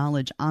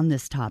knowledge on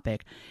this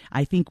topic.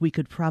 I think we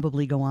could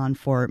probably go on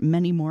for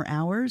many more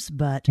hours,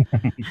 but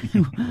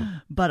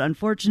but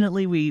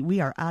unfortunately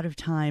we are out of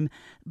time.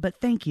 But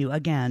thank you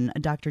again,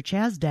 Dr.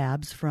 Chazz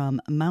Dabbs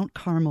from Mount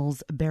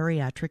Carmel's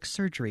Bariatric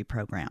Surgery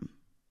Program.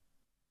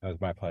 That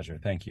was my pleasure.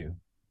 Thank you.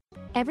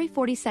 Every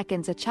 40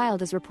 seconds, a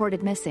child is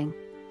reported missing.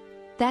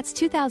 That's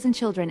 2,000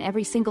 children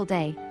every single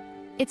day.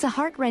 It's a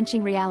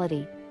heart-wrenching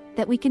reality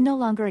that we can no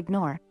longer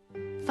ignore.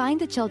 Find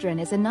the Children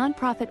is a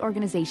non-profit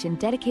organization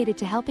dedicated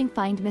to helping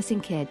find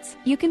missing kids.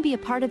 You can be a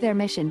part of their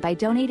mission by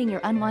donating your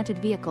unwanted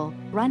vehicle,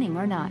 running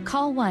or not.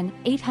 Call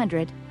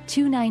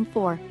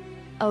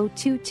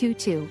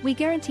 1-800-294-0222. We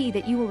guarantee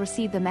that you will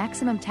receive the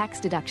maximum tax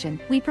deduction.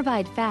 We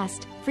provide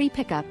fast, free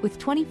pickup with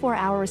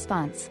 24-hour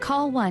response.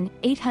 Call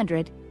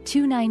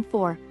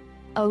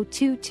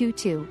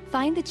 1-800-294-0222.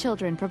 Find the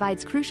Children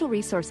provides crucial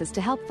resources to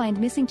help find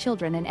missing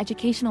children and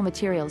educational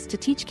materials to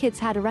teach kids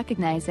how to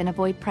recognize and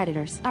avoid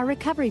predators. Our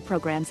recovery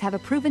programs have a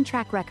proven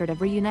track record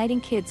of reuniting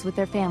kids with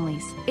their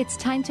families. It's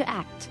time to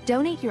act.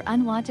 Donate your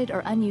unwanted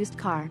or unused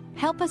car.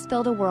 Help us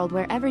build a world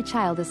where every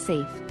child is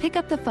safe. Pick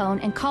up the phone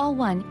and call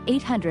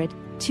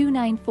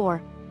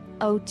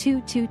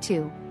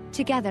 1-800-294-0222.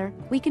 Together,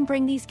 we can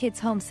bring these kids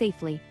home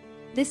safely.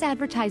 This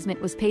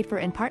advertisement was paid for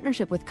in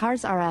partnership with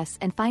Cars R Us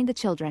and Find the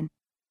Children.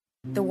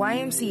 The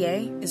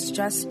YWCA is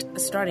just a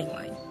starting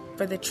line,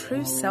 for the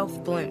true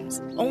self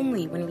blooms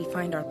only when we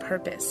find our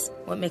purpose,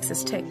 what makes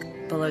us tick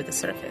below the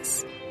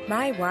surface.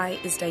 My Y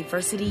is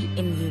diversity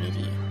in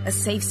unity, a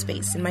safe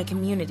space in my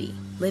community,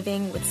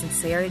 living with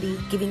sincerity,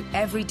 giving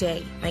every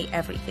day my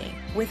everything.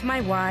 With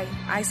my Y,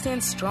 I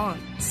stand strong,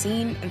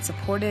 seen and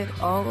supported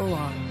all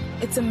along.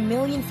 It's a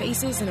million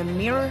faces in a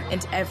mirror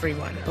and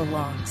everyone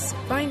belongs.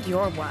 Find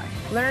your Y.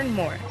 Learn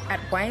more at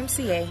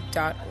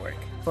ymca.org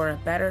for a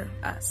better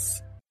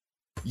us.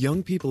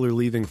 Young people are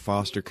leaving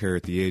foster care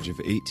at the age of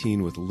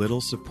 18 with little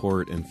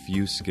support and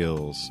few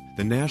skills.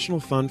 The National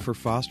Fund for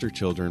Foster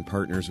Children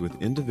partners with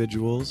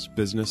individuals,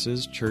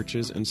 businesses,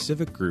 churches, and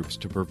civic groups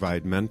to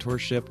provide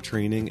mentorship,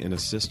 training, and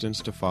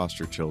assistance to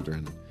foster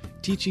children.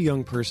 Teach a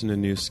young person a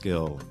new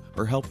skill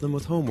or help them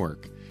with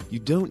homework. You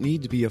don't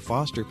need to be a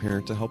foster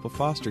parent to help a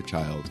foster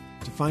child.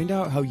 To find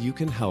out how you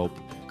can help,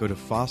 go to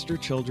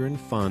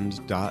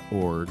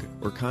fosterchildrenfund.org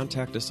or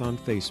contact us on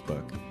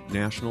Facebook,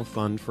 National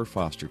Fund for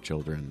Foster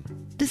Children.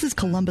 This is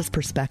Columbus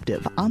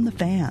Perspective on The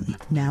Fan.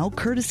 Now,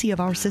 courtesy of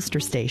our sister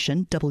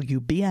station,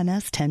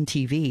 WBNS 10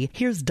 TV,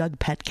 here's Doug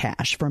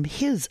Petcash from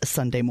his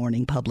Sunday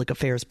morning public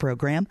affairs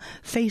program,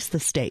 Face the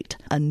State.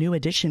 A new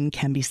edition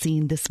can be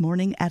seen this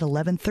morning at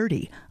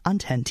 11:30 on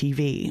 10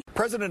 TV.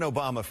 President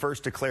Obama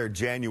first declared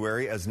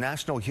January as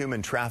National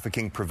Human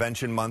Trafficking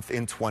Prevention Month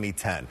in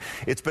 2010.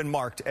 It's been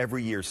marked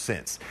every year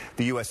since.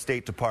 The U.S.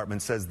 State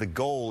Department says the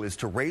goal is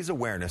to raise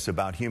awareness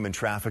about human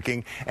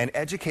trafficking and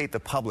educate the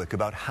public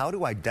about how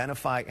to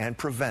identify and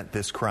prevent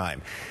this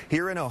crime.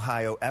 Here in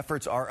Ohio,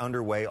 efforts are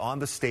underway on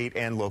the state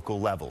and local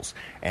levels,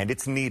 and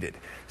it's needed.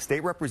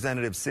 State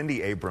Representative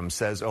Cindy Abrams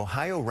says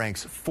Ohio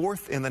ranks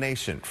 4th in the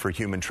nation for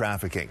human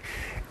trafficking.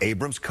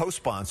 Abrams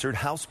co-sponsored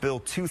House Bill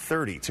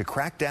 230 to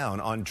crack down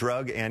on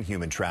drug and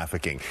human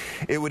trafficking.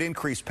 It would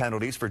increase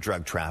penalties for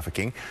drug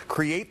trafficking,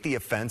 create the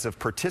offense of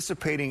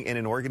participating in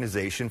an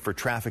organization for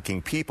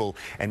trafficking people,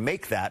 and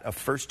make that a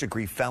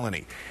first-degree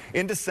felony.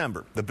 In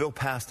December, the bill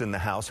passed in the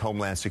House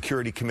Homeland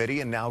Security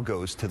Committee and now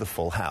goes to the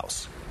full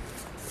House.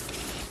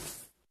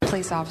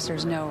 Police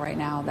officers know right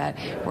now that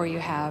where you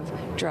have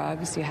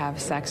drugs, you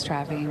have sex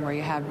trafficking. Where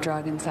you have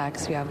drug and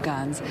sex, you have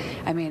guns.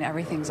 I mean,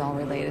 everything's all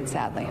related,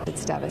 sadly.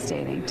 It's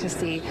devastating to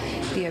see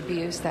the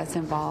abuse that's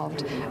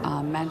involved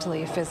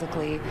mentally,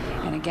 physically.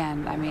 And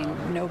again, I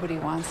mean, nobody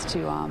wants to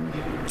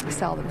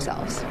sell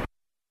themselves.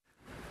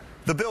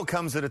 The bill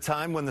comes at a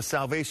time when the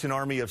Salvation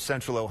Army of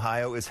Central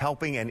Ohio is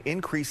helping an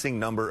increasing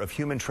number of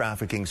human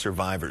trafficking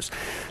survivors.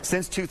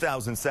 Since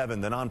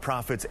 2007, the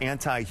nonprofit's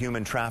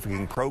anti-human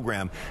trafficking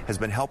program has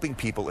been helping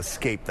people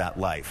escape that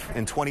life.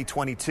 In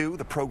 2022,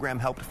 the program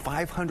helped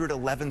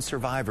 511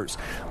 survivors.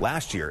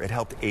 Last year, it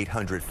helped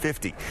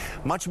 850.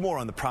 Much more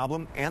on the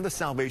problem and the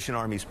Salvation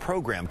Army's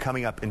program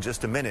coming up in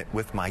just a minute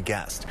with my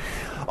guest.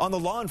 On the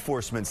law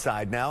enforcement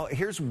side now,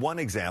 here's one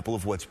example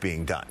of what's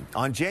being done.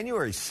 On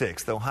January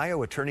 6th,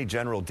 Ohio Attorney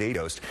General Dave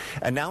Yost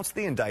announced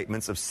the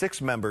indictments of 6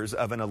 members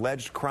of an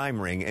alleged crime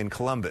ring in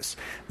Columbus.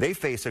 They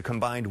face a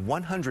combined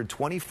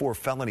 124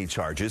 felony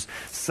charges,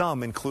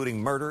 some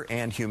including murder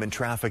and human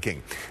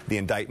trafficking. The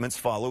indictments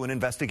follow an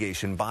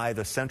investigation by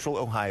the Central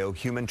Ohio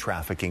Human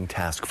Trafficking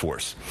Task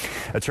Force.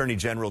 Attorney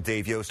General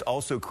Dave Yost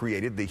also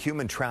created the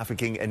Human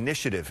Trafficking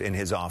Initiative in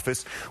his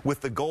office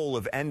with the goal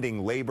of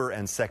ending labor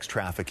and sex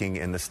trafficking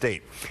in the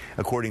state.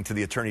 According to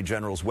the Attorney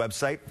General's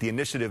website, the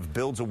initiative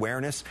builds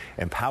awareness,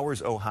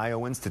 empowers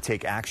Ohioans to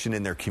take action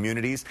in their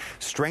communities,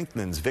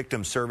 strengthens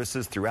victim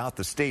services throughout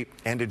the state,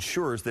 and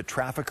ensures that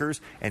traffickers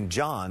and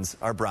Johns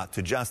are brought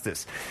to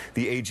justice.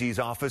 The AG's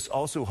office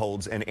also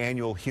holds an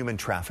annual human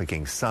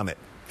trafficking summit.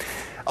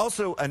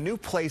 Also, a new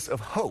place of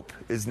hope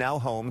is now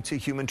home to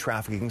human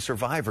trafficking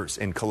survivors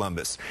in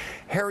Columbus.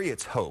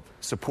 Harriet's Hope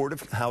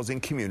supportive housing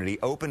community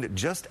opened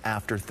just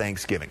after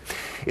Thanksgiving.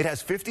 It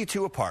has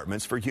 52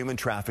 apartments for human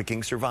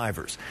trafficking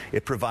survivors.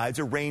 It provides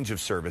a range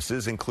of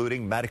services,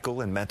 including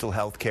medical and mental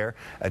health care,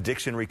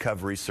 addiction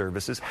recovery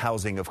services,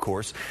 housing, of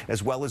course,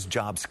 as well as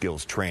job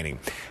skills training.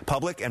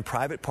 Public and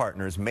private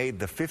partners made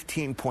the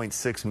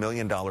 $15.6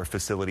 million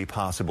facility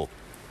possible.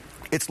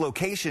 Its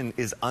location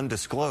is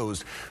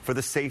undisclosed for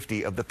the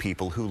safety of the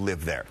people who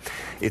live there.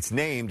 It's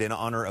named in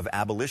honor of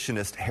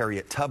abolitionist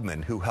Harriet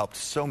Tubman, who helped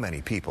so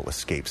many people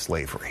escape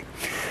slavery.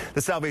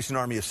 The Salvation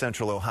Army of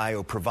Central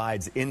Ohio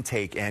provides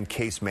intake and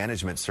case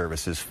management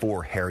services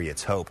for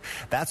Harriet's Hope.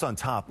 That's on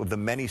top of the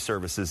many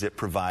services it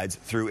provides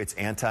through its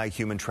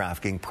anti-human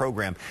trafficking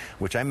program,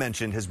 which I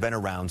mentioned has been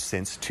around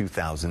since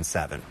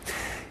 2007.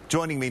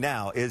 Joining me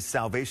now is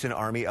Salvation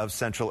Army of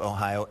Central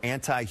Ohio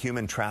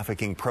Anti-Human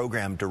Trafficking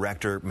Program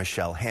Director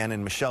Michelle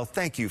Hannan. Michelle,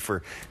 thank you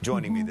for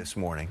joining me this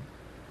morning.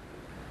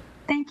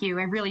 Thank you.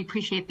 I really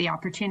appreciate the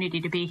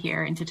opportunity to be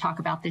here and to talk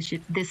about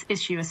this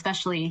issue,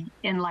 especially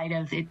in light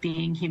of it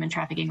being Human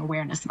Trafficking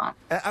Awareness Month.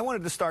 I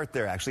wanted to start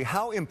there, actually.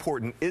 How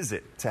important is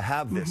it to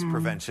have this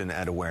Prevention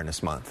and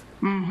Awareness Month?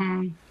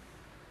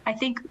 I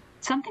think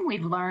something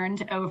we've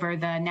learned over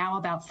the now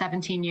about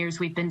 17 years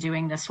we've been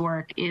doing this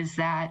work is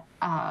that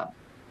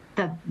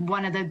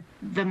one of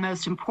the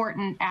most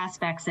important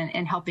aspects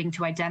in helping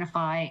to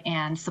identify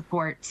and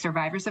support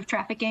survivors of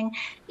trafficking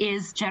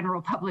is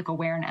general public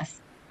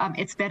awareness.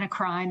 It's been a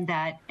crime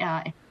that,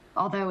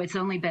 although it's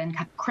only been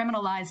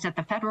criminalized at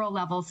the federal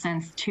level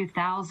since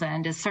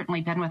 2000, has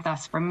certainly been with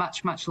us for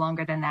much, much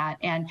longer than that.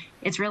 And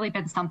it's really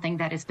been something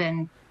that has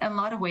been, in a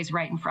lot of ways,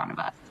 right in front of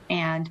us.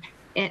 And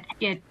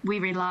we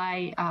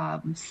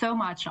rely so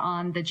much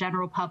on the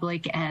general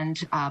public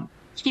and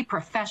key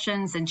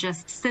professions and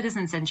just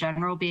citizens in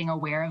general being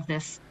aware of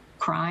this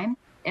crime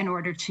in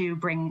order to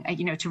bring,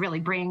 to really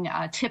bring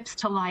tips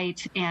to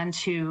light and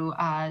to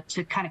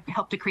kind of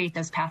help to create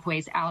those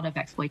pathways out of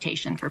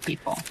exploitation for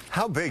people.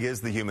 How big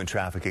is the human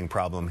trafficking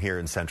problem here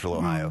in Central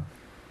Ohio?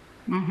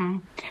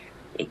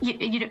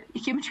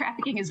 Human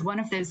trafficking is one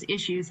of those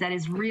issues that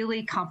is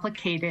really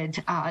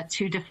complicated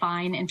to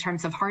define in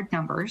terms of hard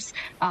numbers,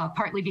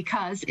 partly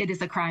because it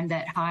is a crime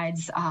that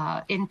hides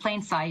in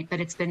plain sight, but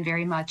it's been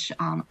very much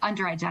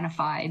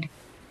under-identified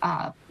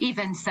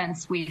even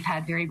since we've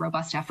had very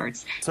robust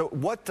efforts. So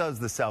what does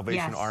the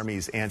Salvation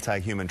Army's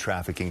anti-human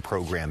trafficking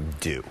program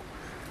do?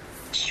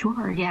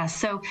 Sure, yeah.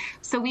 So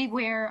we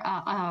wear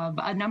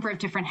a number of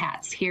different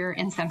hats here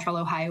in Central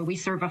Ohio. We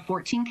serve a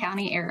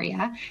 14-county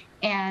area,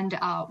 and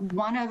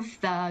one of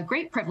the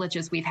great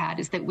privileges we've had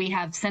is that we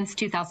have, since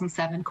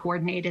 2007,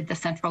 coordinated the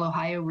Central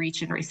Ohio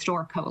Reach and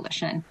Restore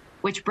Coalition,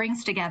 which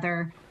brings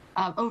together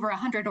over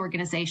 100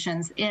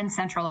 organizations in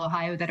Central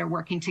Ohio that are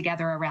working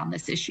together around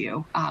this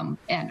issue,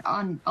 and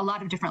on a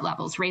lot of different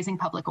levels, raising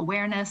public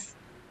awareness,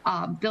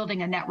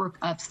 building a network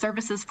of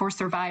services for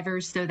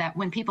survivors so that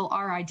when people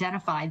are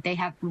identified, they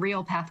have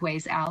real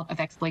pathways out of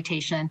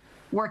exploitation,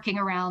 working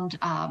around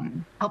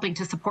helping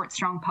to support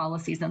strong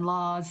policies and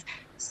laws.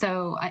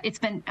 So it's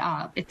been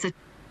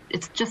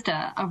it's just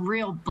a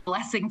real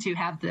blessing to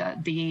have to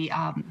be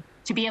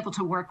able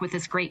to work with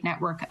this great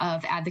network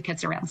of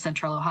advocates around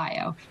Central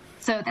Ohio.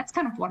 So that's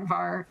kind of one of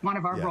our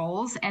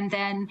roles. And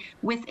then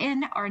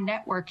within our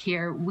network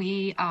here,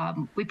 we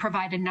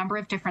provide a number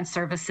of different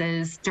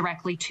services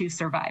directly to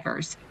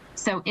survivors.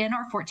 So in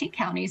our 14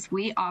 counties,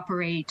 we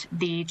operate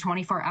the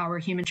 24-hour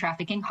human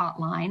trafficking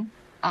hotline,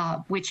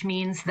 which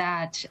means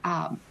that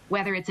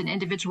whether it's an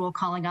individual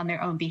calling on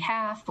their own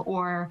behalf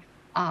or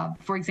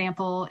for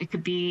example, it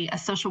could be a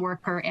social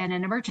worker in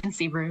an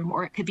emergency room,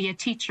 or it could be a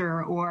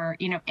teacher, or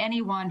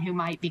anyone who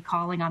might be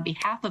calling on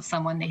behalf of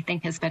someone they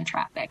think has been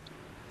trafficked.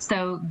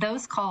 So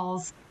those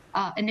calls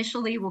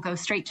initially will go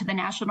straight to the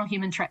National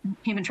Human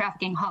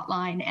Trafficking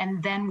Hotline,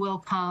 and then will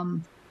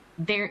come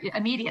there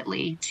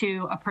immediately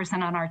to a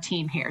person on our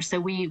team here. So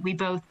we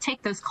both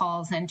take those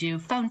calls and do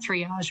phone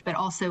triage, but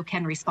also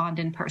can respond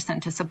in person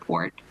to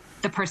support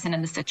the person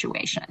in the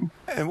situation.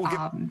 And we'll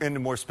get into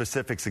more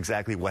specifics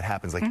exactly what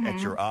happens at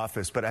your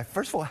office. But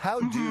first of all, how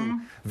do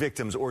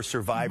victims or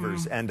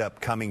survivors end up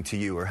coming to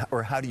you,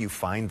 or how do you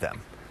find them?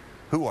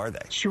 Who are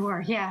they?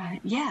 Sure. Yeah.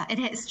 It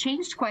has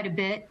changed quite a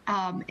bit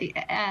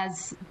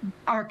as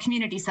our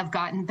communities have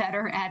gotten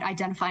better at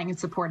identifying and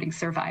supporting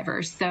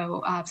survivors.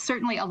 So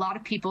certainly a lot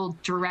of people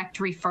direct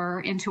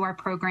refer into our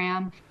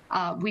program.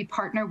 We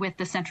partner with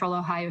the Central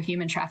Ohio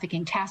Human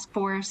Trafficking Task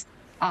Force.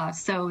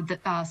 So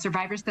the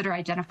survivors that are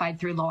identified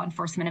through law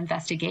enforcement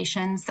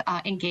investigations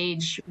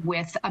engage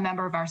with a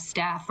member of our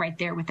staff right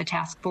there with the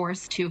task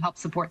force to help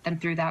support them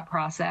through that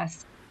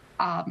process.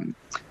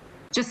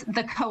 Just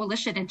the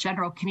coalition in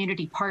general,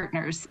 community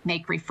partners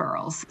make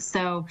referrals.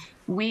 So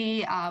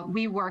we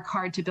work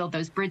hard to build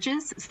those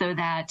bridges so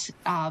that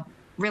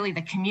really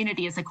the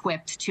community is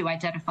equipped to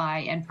identify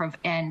and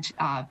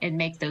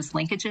make those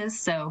linkages.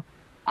 So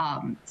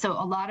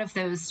a lot of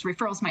those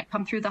referrals might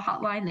come through the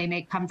hotline. They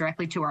may come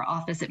directly to our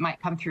office. It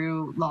might come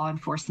through law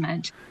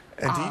enforcement.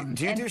 And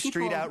do you do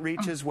street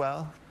outreach as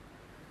well?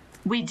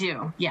 We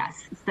do,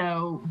 yes.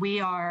 So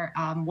we are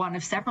one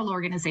of several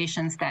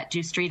organizations that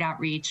do street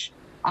outreach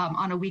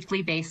on a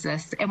weekly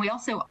basis. And we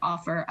also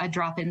offer a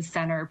drop-in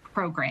center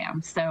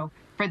program. So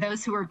for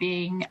those who are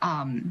being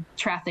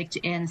trafficked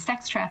in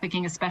sex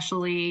trafficking,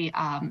 especially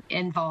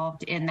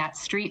involved in that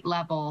street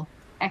level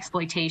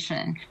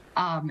exploitation,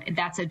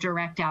 that's a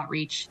direct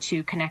outreach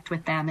to connect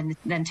with them and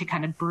then to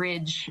kind of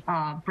bridge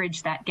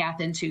that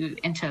gap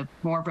into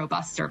more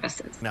robust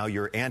services. Now,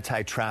 your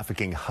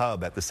anti-trafficking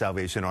hub at the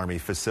Salvation Army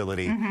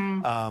facility,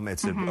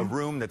 it's a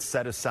room that's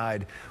set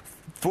aside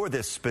for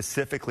this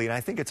specifically, and I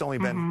think it's only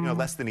been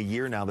less than a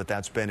year now that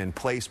that's been in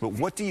place. But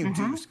what do you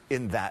do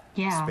in that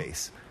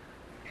space?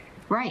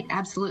 Right,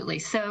 absolutely.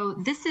 So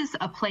this is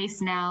a place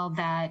now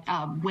that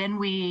when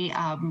we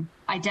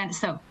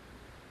so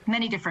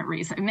many different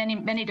reasons,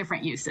 many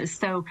different uses.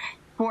 So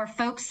for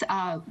folks,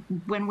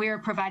 when we're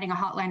providing a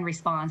hotline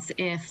response,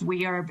 if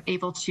we are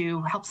able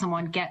to help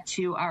someone get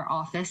to our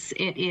office,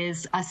 it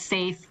is a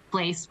safe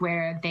place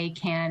where they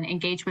can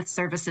engage with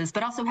services,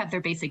 but also have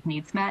their basic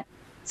needs met.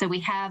 So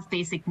we have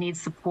basic needs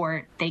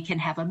support. They can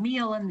have a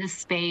meal in this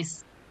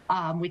space.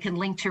 We can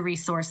link to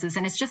resources,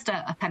 and it's just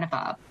a kind of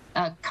a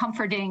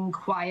comforting,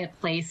 quiet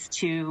place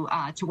to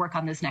work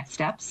on those next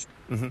steps.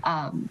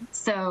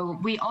 So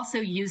we also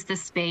use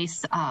this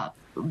space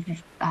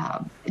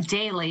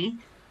daily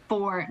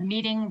for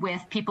meeting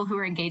with people who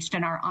are engaged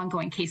in our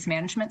ongoing case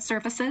management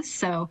services.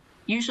 So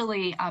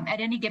usually at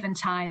any given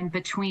time,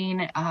 between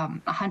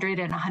 100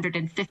 and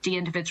 150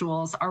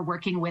 individuals are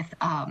working with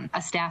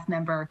a staff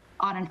member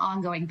on an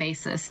ongoing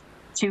basis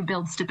to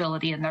build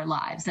stability in their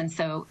lives. And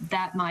so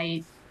that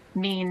might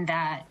mean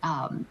that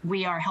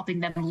we are helping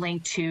them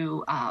link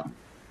to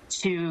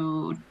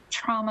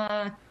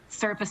trauma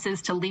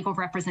services, to legal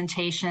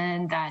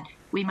representation, that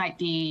we might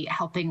be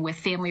helping with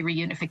family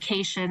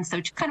reunification.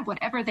 So kind of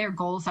whatever their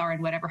goals are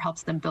and whatever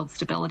helps them build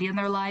stability in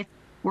their life,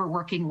 we're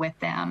working with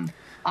them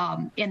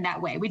in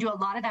that way. We do a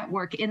lot of that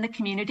work in the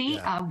community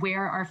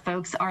where our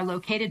folks are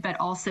located, but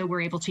also we're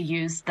able to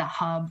use the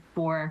hub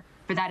for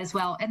that as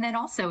well. And then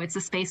also it's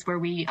a space where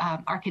we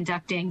are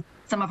conducting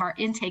some of our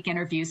intake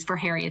interviews for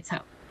Harriet's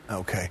Hope.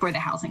 For the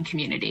housing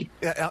community.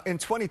 In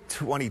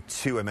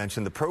 2022, I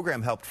mentioned the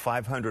program helped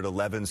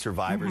 511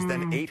 survivors,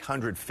 then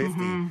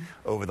 850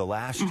 over the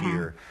last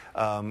year.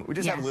 We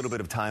just have a little bit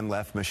of time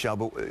left, Michelle,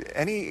 but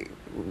any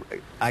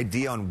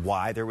idea on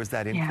why there was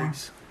that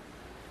increase?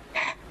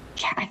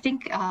 Yeah, I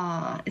think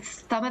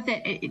it's some of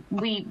it.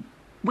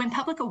 When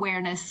public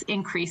awareness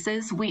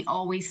increases, we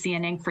always see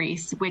an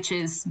increase, which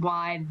is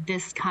why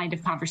this kind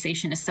of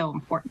conversation is so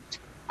important.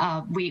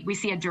 We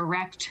see a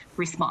direct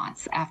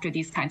response after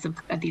these kinds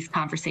of these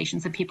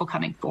conversations of people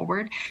coming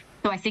forward.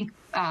 So I think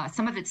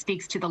some of it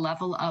speaks to the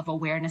level of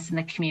awareness in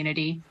the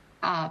community.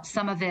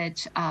 Some of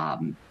it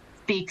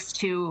speaks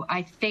to,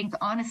 I think,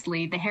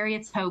 honestly, the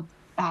Harriet's Hope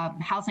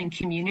housing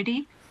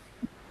community,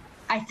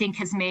 I think,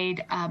 has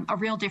made a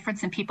real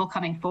difference in people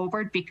coming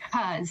forward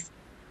because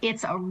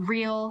it's a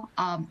real,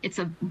 it's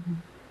a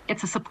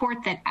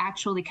support that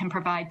actually can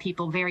provide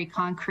people very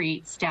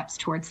concrete steps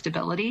towards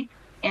stability.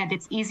 And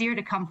it's easier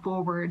to come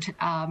forward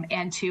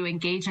and to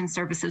engage in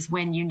services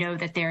when you know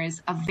that there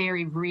is a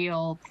very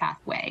real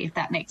pathway, if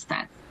that makes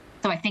sense.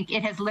 So I think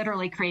it has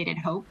literally created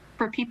hope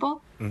for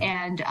people.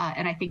 And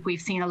I think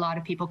we've seen a lot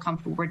of people come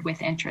forward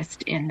with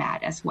interest in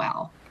that as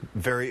well.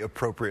 Very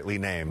appropriately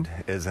named,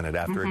 isn't it?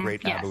 After a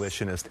great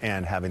abolitionist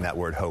and having that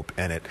word hope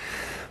in it.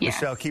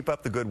 Michelle, keep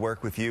up the good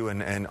work with you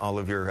and all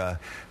of your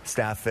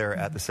staff there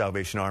at the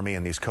Salvation Army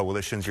and these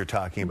coalitions you're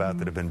talking about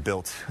that have been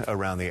built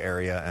around the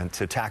area and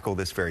to tackle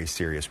this very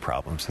serious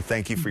problem. So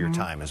thank you for your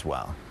time as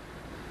well.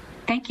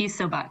 Thank you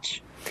so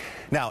much.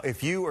 Now,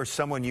 if you or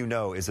someone you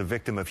know is a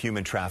victim of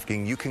human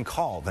trafficking, you can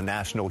call the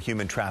National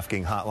Human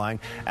Trafficking Hotline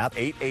at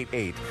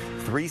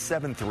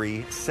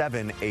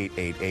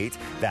 888-373-7888.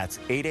 That's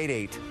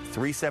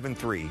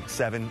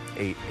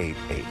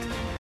 888-373-7888.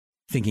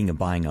 Thinking of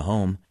buying a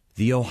home?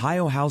 The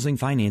Ohio Housing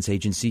Finance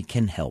Agency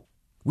can help.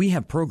 We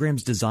have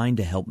programs designed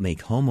to help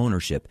make home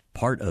ownership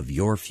part of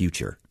your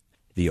future.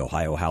 The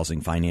Ohio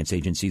Housing Finance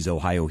Agency's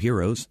Ohio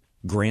Heroes,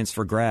 grants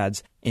for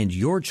grads, and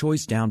Your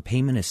Choice down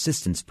payment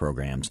assistance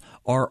programs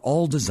are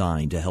all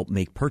designed to help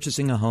make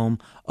purchasing a home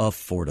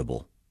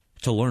affordable.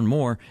 To learn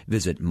more,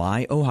 visit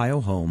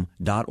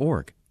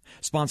myohiohome.org.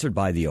 Sponsored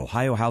by the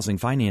Ohio Housing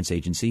Finance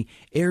Agency,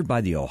 aired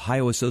by the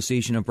Ohio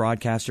Association of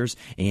Broadcasters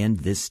and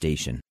this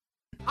station.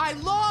 I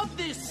love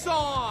this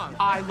song!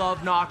 I love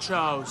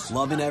nachos.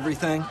 Loving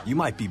everything? You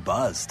might be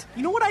buzzed.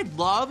 You know what I'd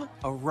love?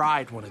 A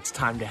ride when it's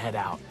time to head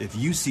out. If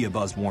you see a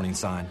buzz warning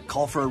sign,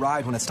 call for a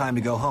ride when it's time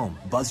to go home.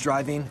 Buzz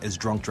driving is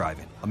drunk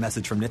driving. A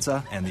message from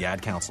NHTSA and the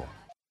Ad Council.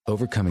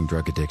 Overcoming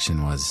drug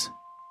addiction was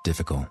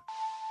difficult,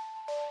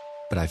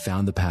 but I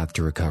found the path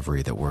to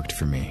recovery that worked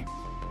for me.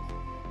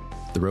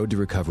 The road to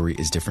recovery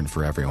is different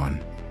for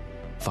everyone.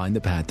 Find the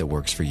path that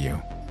works for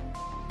you.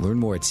 Learn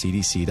more at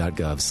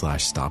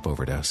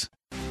cdc.gov/stopoverdose.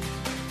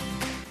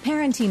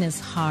 Parenting is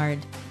hard.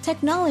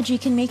 Technology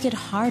can make it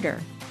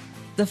harder.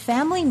 The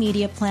Family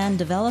Media Plan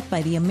developed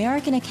by the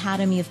American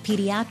Academy of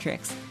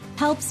Pediatrics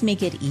helps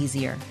make it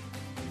easier.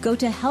 Go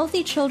to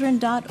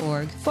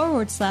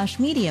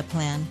healthychildren.org/media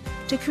plan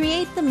to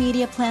create the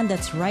media plan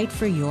that's right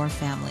for your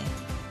family.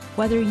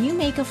 Whether you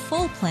make a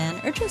full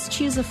plan or just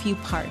choose a few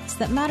parts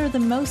that matter the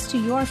most to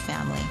your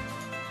family,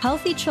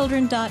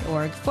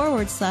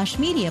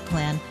 healthychildren.org/media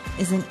plan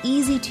is an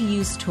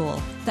easy-to-use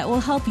tool that will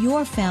help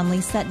your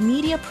family set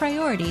media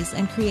priorities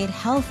and create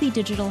healthy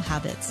digital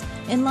habits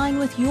in line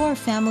with your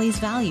family's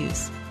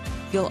values.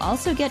 You'll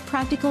also get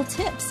practical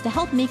tips to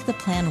help make the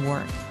plan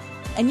work.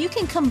 And you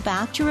can come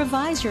back to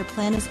revise your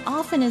plan as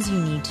often as you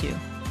need to,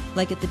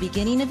 like at the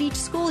beginning of each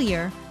school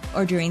year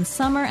or during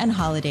summer and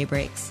holiday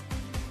breaks.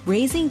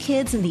 Raising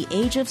kids in the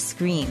age of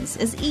screens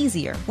is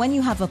easier when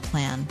you have a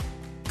plan.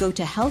 Go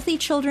to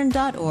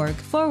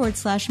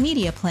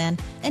healthychildren.org/media plan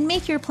and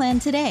make your plan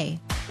today.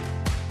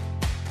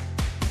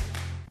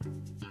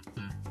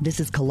 This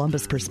is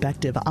Columbus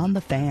Perspective on the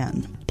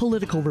Fan.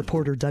 Political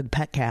reporter Doug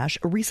Petcash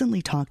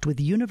recently talked with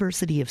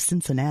University of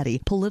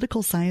Cincinnati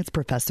political science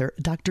professor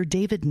Dr.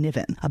 David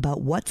Niven about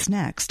what's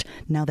next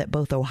now that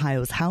both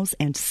Ohio's House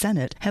and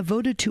Senate have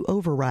voted to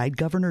override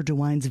Governor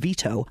DeWine's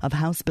veto of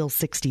House Bill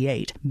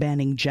 68,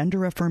 banning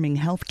gender-affirming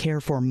health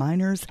care for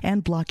minors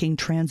and blocking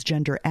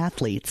transgender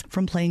athletes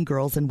from playing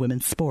girls' and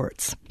women's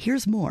sports.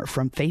 Here's more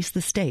from Face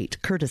the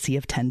State, courtesy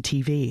of 10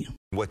 TV.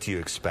 What do you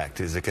expect?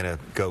 Is it going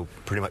to go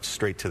pretty much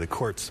straight to the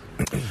courts?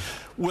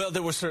 Well,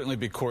 there will certainly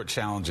be court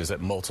challenges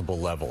at multiple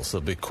levels.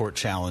 There'll be court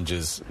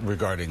challenges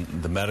regarding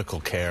the medical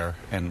care,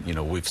 and,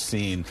 we've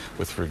seen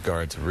with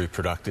regard to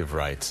reproductive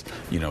rights,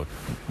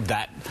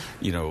 that,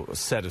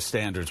 set of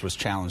standards was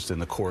challenged in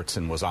the courts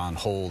and was on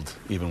hold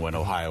even when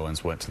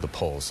Ohioans went to the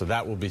polls. So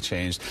that will be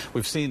changed.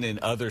 We've seen in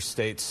other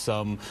states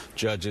some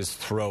judges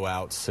throw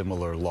out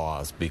similar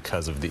laws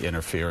because of the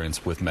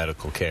interference with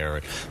medical care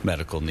and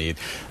medical need.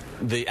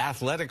 The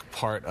athletic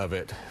part of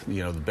it,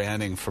 the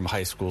banning from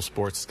high school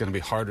sports is going to be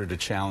harder to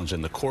challenge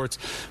in the courts,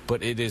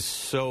 but it is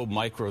so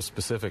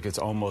micro-specific. It's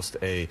almost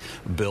a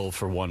bill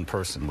for one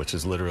person, which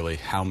is literally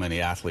how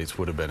many athletes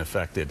would have been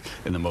affected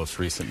in the most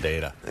recent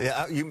data.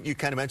 Yeah, you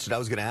kind of mentioned, I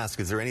was going to ask,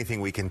 is there anything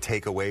we can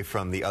take away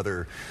from the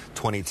other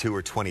 22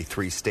 or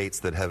 23 states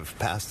that have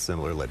passed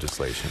similar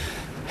legislation?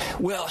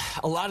 Well,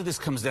 a lot of this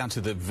comes down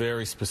to the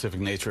very specific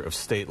nature of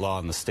state law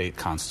and the state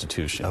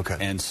constitution. Okay.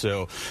 And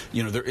so,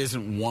 there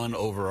isn't one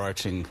overarching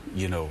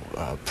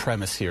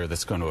premise here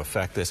that's going to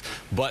affect this,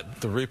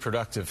 but the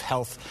reproductive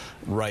health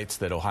rights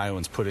that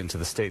Ohioans put into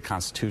the state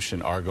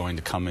constitution are going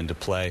to come into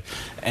play.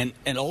 And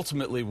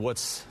ultimately,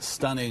 what's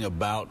stunning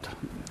about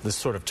this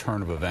sort of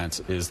turn of events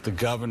is the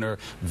governor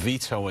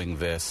vetoing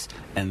this,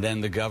 and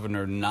then the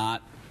governor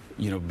not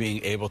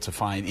being able to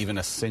find even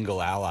a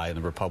single ally in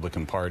the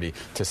Republican Party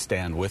to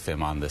stand with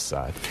him on this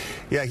side.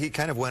 Yeah, he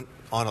kind of went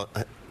on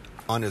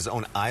his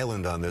own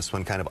island on this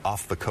one, kind of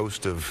off the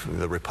coast of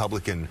the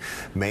Republican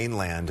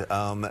mainland.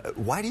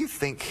 Why do you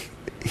think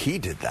he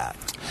did that?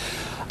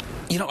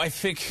 I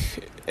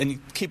think, and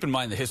keep in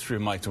mind the history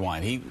of Mike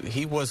DeWine,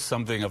 he was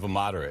something of a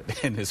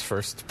moderate in his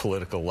first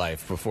political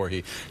life before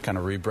he kind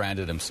of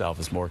rebranded himself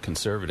as more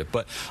conservative.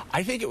 But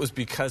I think it was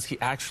because he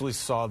actually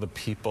saw the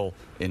people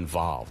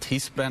involved. He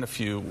spent a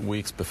few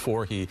weeks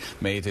before he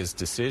made his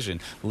decision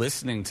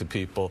listening to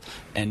people,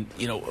 and,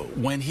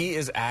 when he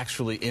is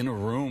actually in a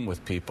room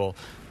with people,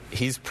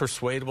 he's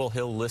persuadable,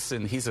 he'll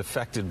listen, he's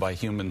affected by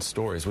human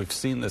stories. We've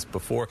seen this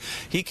before.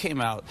 He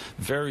came out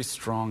very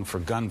strong for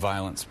gun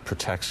violence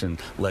protection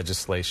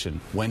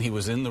legislation when he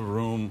was in the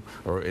room,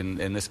 or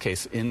in this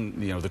case, in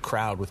the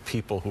crowd with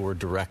people who were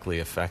directly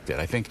affected.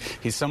 I think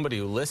he's somebody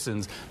who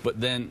listens, but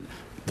then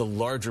the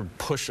larger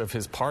push of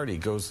his party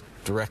goes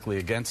directly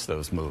against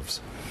those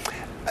moves.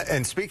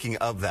 And speaking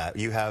of that,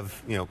 you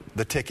have,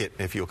 the ticket,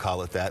 if you'll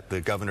call it that,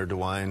 the Governor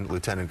DeWine,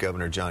 Lieutenant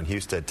Governor John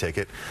Husted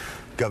ticket.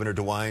 Governor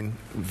DeWine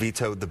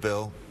vetoed the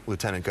bill.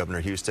 Lieutenant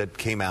Governor Husted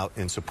came out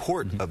in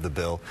support of the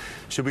bill.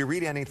 Should we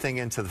read anything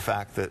into the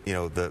fact that,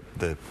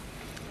 the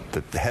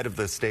head of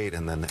the state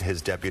and then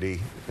his deputy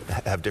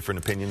have different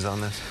opinions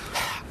on this?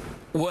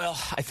 Well,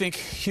 I think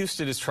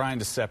Houston is trying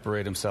to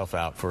separate himself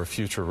out for a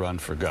future run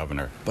for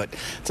governor, but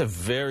it's a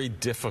very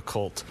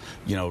difficult,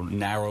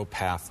 narrow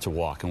path to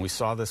walk. And we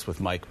saw this with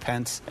Mike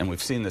Pence, and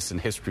we've seen this in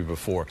history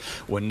before.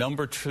 When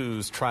number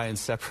twos try and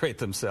separate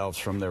themselves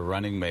from their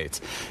running mates,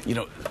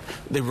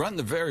 they run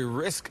the very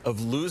risk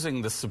of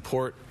losing the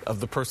support of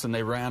the person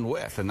they ran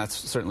with. And that's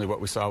certainly what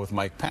we saw with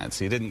Mike Pence.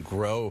 He didn't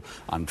grow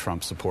on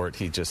Trump support.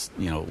 He just,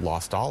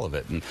 lost all of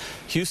it. And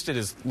Houston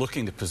is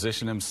looking to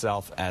position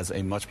himself as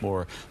a much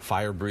more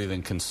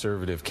fire-breathing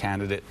conservative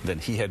candidate than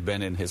he had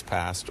been in his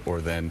past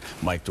or than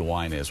Mike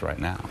DeWine is right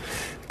now.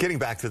 Getting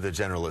back to the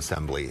General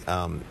Assembly,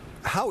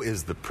 how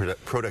is the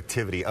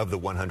productivity of the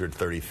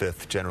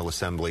 135th General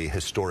Assembly,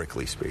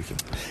 historically speaking?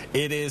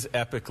 It is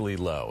epically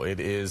low. It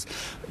is,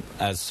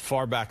 as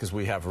far back as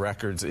we have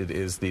records, it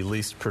is the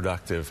least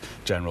productive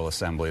General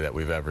Assembly that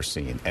we've ever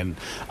seen. And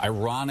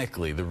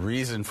ironically, the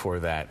reason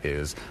for that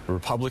is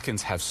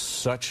Republicans have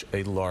such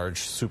a large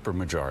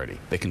supermajority.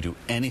 They can do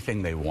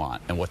anything they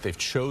want. And what they've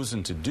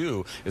chosen to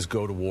do is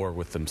go to war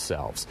with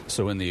themselves.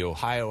 So in the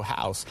Ohio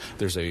House,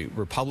 there's a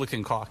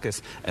Republican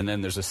caucus, and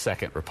then there's a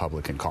second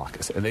Republican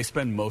caucus. And they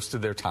spend most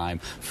of their time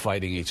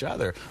fighting each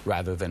other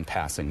rather than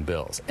passing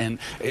bills. And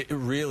it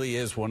really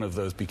is one of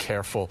those be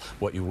careful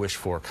what you wish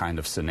for kind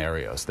of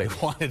scenarios. They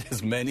wanted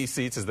as many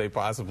seats as they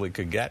possibly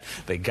could get.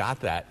 They got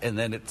that, and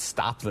then it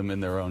stopped them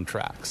in their own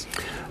tracks.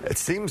 It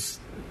seems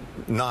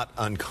not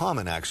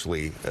uncommon,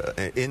 actually,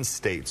 in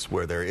states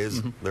where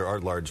there are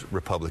large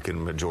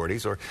Republican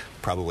majorities, or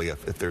probably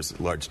if there's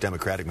a large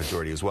Democratic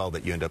majority as well,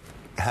 that you end up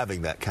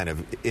having that kind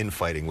of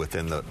infighting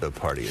within the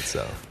party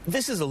itself.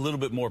 This is a little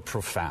bit more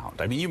profound.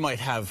 I mean, you might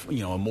have,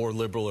 a more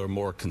liberal or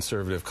more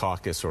conservative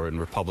caucus, or in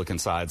Republican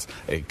sides,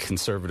 a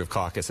conservative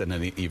caucus and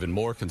an even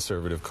more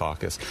conservative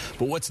caucus.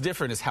 But what's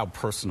different is how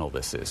personal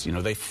this is.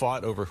 They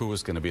fought over who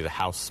was going to be the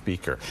House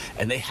Speaker,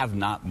 and they have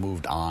not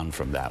moved on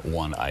from that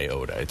one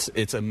iota.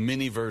 It's a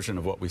mini version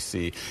of what we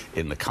see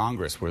in the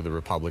Congress, where the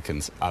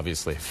Republicans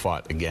obviously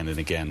fought again and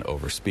again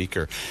over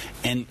Speaker.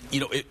 And,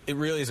 it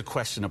really is a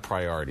question of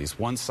priorities.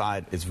 One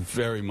side is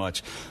very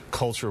much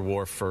culture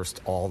war first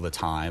all the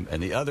time,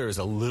 and the other is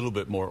a little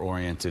bit more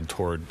oriented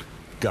toward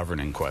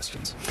governing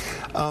questions.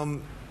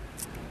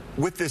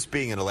 With this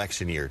being an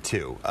election year,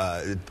 too,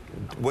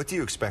 what do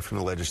you expect from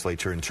the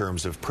legislature in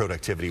terms of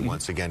productivity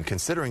once again,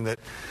 considering that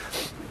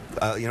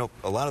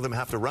a lot of them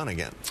have to run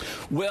again?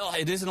 Well,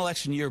 it is an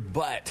election year,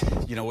 but,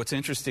 what's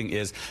interesting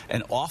is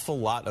an awful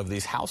lot of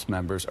these House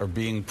members are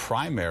being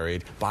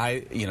primaried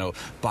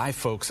by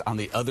folks on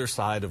the other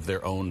side of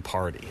their own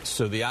party.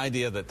 So the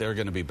idea that they're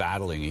going to be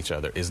battling each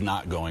other is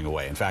not going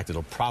away. In fact,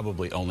 it'll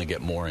probably only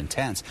get more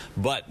intense,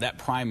 but that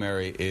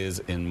primary is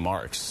in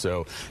March.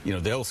 So,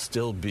 there'll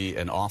still be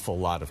an awful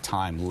lot of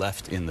time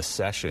left in the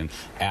session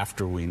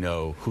after we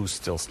know who's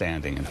still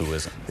standing and who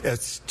isn't.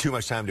 It's too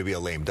much time to be a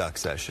lame duck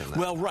session.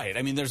 Well, right.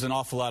 I mean, there's an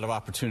awful lot of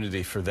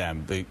opportunity for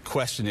them. The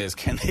question is,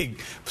 can they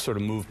sort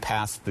of move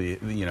past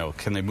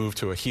can they move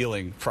to a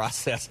healing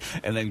process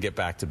and then get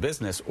back to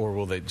business, or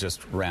will they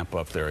just ramp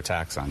up their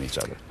attacks on each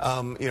other?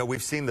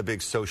 We've seen the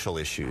big social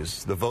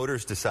issues. The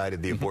voters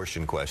decided the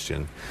abortion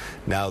question.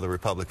 Now the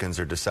Republicans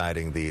are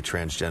deciding the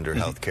transgender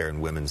health care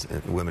and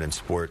women's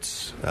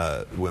sports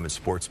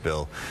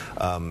bill.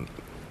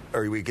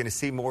 Are we going to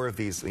see more of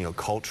these,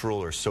 cultural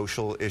or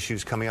social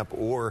issues coming up,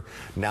 or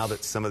now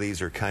that some of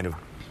these are kind of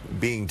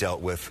being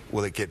dealt with,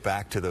 will it get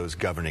back to those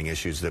governing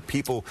issues that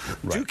people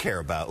do care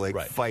about, like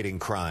fighting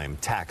crime,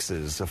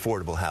 taxes,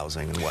 affordable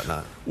housing, and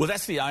whatnot? Well,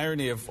 that's the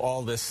irony of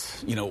all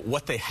this.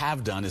 What they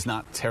have done is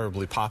not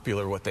terribly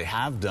popular. What they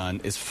have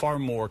done is far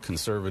more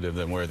conservative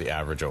than where the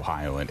average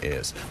Ohioan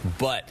is.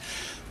 But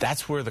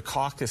that's where the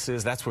caucus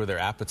is. That's where their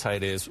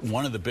appetite is.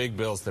 One of the big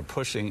bills they're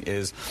pushing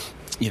is,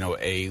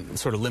 a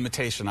sort of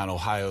limitation on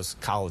Ohio's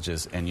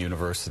colleges and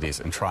universities,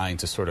 and trying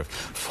to sort of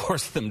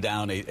force them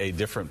down a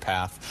different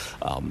path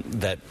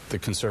that the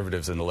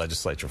conservatives in the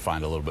legislature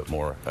find a little bit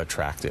more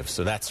attractive.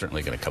 So that's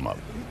certainly going to come up.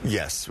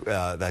 Yes,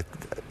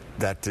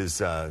 that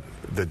is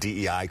the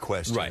DEI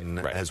question,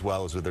 as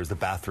well as there's the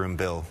bathroom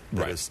bill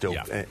that is still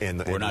in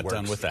the We're not works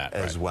done with that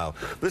as well.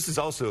 This is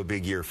also a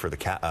big year for the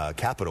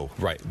capital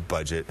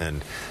budget,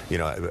 and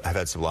I've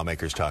had some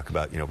lawmakers talk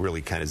about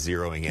really kind of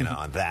zeroing in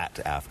on that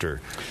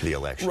after the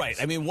election. Right.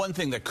 I mean, one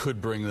thing that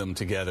could bring them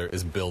together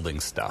is building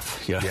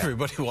stuff.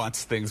 Everybody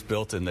wants things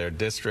built in their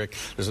district.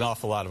 There's an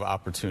awful lot of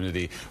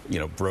opportunity.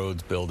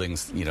 Roads,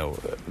 buildings.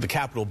 The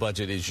capital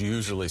budget is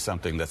usually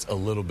something that's a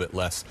little bit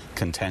less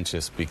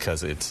contentious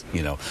because it's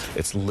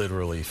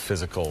literally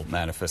physical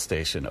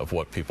manifestation of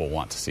what people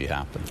want to see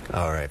happen.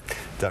 All right.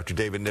 Dr.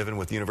 David Niven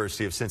with the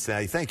University of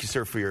Cincinnati. Thank you,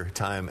 sir, for your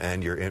time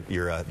and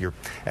your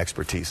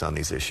expertise on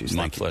these issues.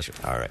 My pleasure.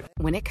 All right.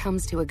 When it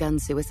comes to a gun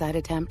suicide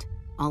attempt,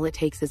 all it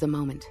takes is a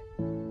moment.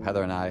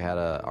 Heather and I had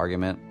an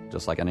argument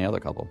just like any other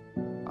couple.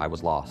 I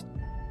was lost.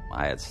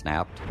 I had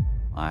snapped.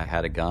 I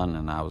had a gun,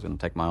 and I was going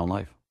to take my own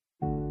life.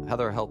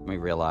 Heather helped me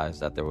realize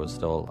that there was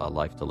still a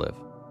life to live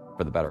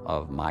for the better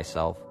of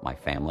myself, my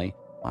family.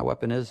 My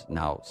weapon is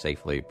now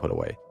safely put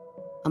away.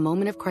 A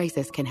moment of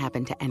crisis can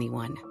happen to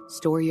anyone.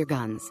 Store your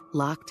guns,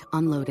 locked,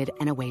 unloaded,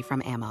 and away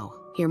from ammo.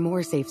 Hear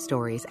more safe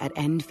stories at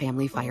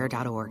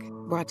endfamilyfire.org.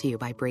 Brought to you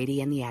by Brady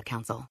and the Ad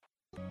Council.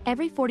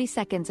 Every 40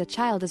 seconds, a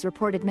child is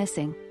reported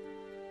missing.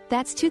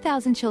 That's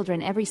 2,000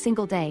 children every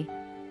single day.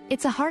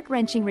 It's a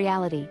heart-wrenching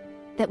reality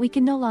that we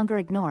can no longer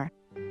ignore.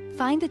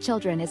 Find the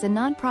Children is a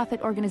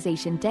non-profit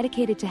organization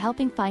dedicated to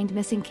helping find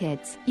missing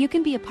kids. You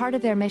can be a part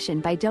of their mission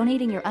by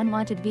donating your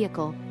unwanted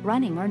vehicle,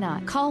 running or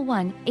not. Call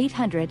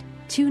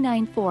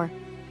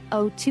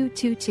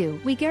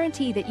 1-800-294-0222. We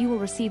guarantee that you will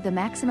receive the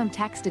maximum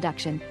tax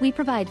deduction. We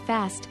provide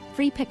fast,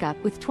 free pickup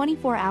with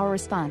 24-hour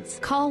response.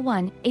 Call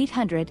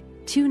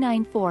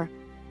 1-800-294-0222.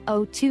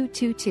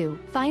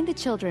 Find the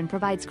Children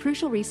provides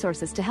crucial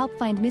resources to help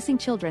find missing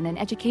children and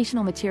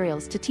educational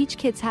materials to teach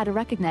kids how to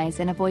recognize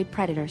and avoid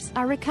predators.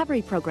 Our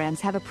recovery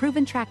programs have a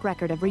proven track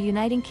record of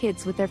reuniting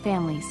kids with their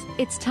families.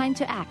 It's time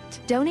to act.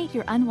 Donate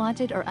your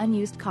unwanted or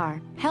unused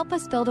car. Help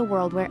us build a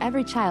world where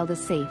every child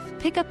is safe.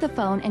 Pick up the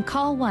phone and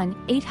call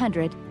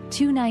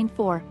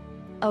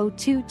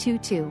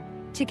 1-800-294-0222.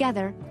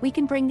 Together, we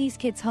can bring these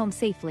kids home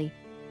safely.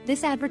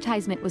 This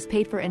advertisement was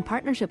paid for in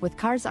partnership with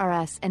Cars R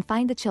Us and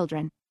Find the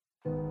Children.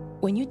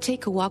 When you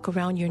take a walk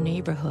around your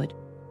neighborhood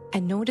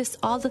and notice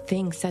all the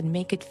things that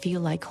make it feel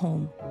like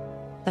home,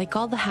 like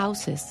all the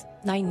houses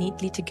lined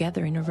neatly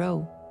together in a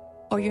row,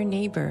 or your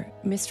neighbor,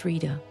 Miss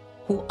Rita,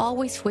 who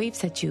always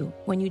waves at you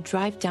when you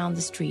drive down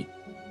the street,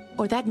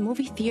 or that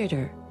movie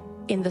theater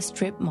in the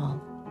strip mall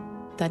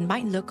that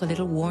might look a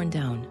little worn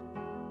down,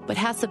 but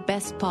has the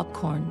best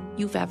popcorn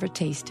you've ever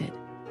tasted.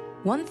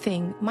 One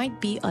thing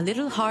might be a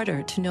little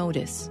harder to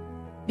notice,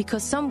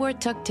 because somewhere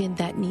tucked in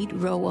that neat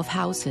row of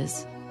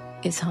houses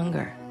is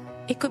hunger.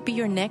 It could be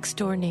your next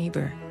door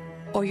neighbor,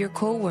 or your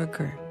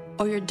coworker,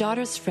 or your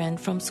daughter's friend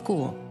from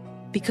school,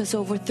 because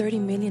over 30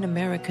 million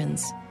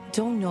Americans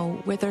don't know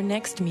where their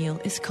next meal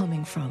is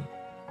coming from.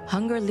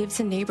 Hunger lives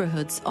in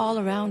neighborhoods all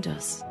around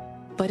us,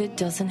 but it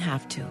doesn't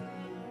have to.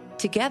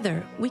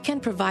 Together, we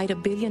can provide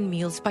 1 billion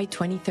meals by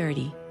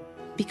 2030,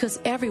 because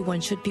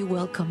everyone should be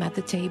welcome at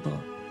the table.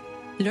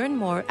 Learn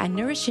more at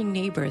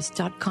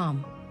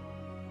nourishingneighbors.com.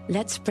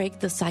 Let's break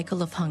the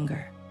cycle of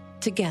hunger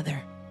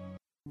together.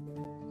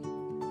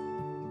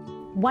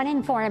 1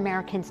 in 4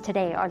 Americans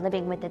today are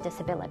living with a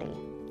disability.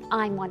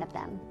 I'm one of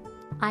them.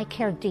 I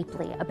care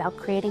deeply about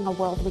creating a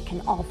world we can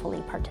all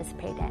fully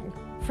participate in,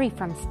 free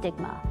from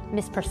stigma,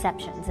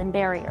 misperceptions, and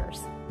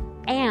barriers.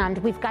 And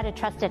we've got a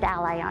trusted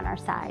ally on our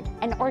side,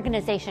 an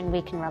organization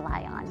we can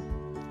rely on,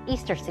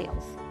 Easter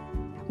Seals.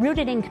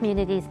 Rooted in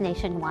communities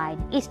nationwide,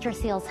 Easter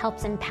Seals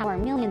helps empower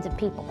millions of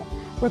people,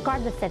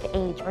 regardless of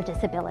age or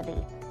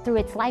disability, through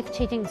its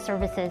life-changing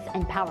services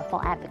and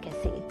powerful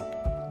advocacy.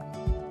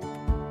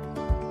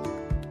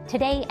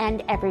 Today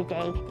and every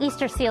day,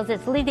 Easter Seals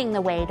is leading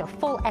the way to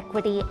full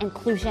equity,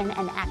 inclusion,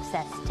 and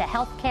access to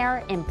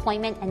healthcare,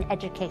 employment, and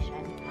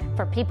education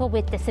for people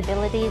with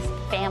disabilities,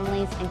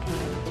 families, and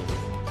communities.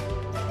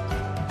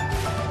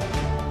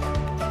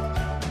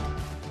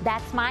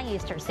 That's my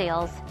Easter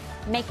Seals.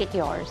 Make it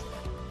yours.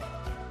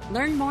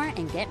 Learn more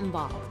and get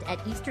involved at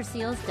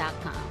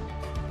easterseals.com.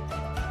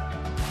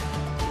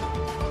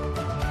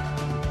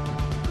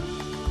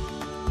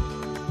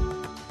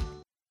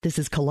 This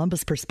is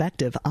Columbus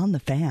Perspective on the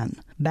Fan.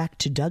 Back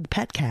to Doug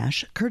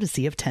Petcash,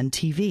 courtesy of 10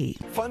 TV.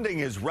 Funding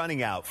is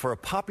running out for a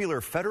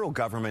popular federal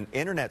government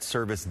internet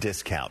service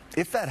discount.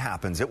 If that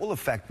happens, it will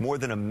affect more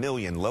than 1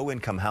 million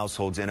low-income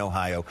households in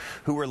Ohio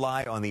who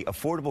rely on the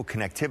Affordable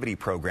Connectivity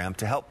Program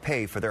to help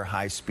pay for their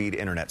high-speed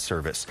internet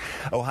service.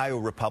 Ohio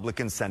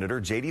Republican Senator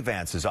J.D.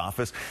 Vance's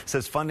office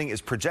says funding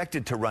is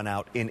projected to run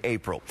out in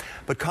April,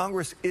 but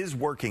Congress is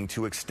working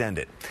to extend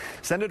it.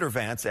 Senator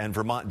Vance and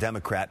Vermont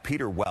Democrat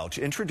Peter Welch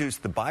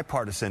introduced the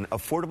bipartisan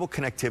Affordable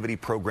Connectivity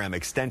Program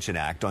Extension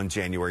Act on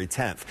January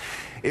 10th.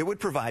 It would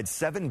provide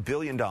 $7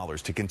 billion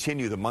to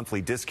continue the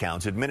monthly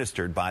discounts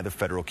administered by the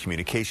Federal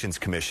Communications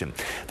Commission.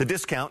 The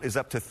discount is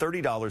up to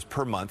 $30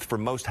 per month for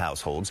most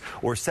households,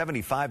 or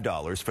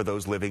 $75 for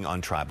those living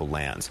on tribal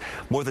lands.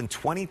 More than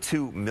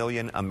 22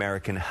 million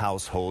American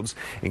households,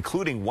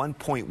 including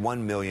 1.1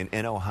 million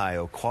in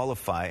Ohio,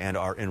 qualify and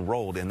are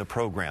enrolled in the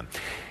program.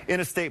 In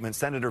a statement,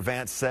 Senator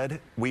Vance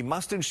said, "We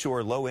must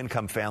ensure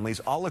low-income families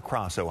all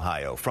across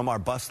Ohio, from our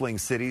bustling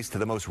cities to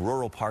the most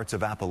rural parts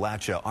of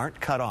Appalachia, aren't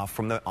cut off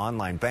from the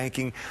online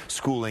banking,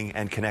 schooling,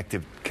 and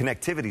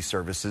connectivity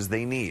services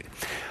they need."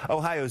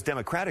 Ohio's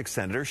Democratic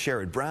Senator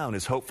Sherrod Brown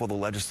is hopeful the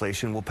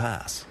legislation will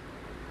pass.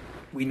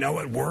 We know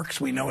it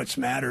works. We know it's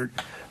mattered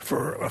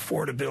for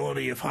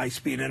affordability of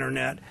high-speed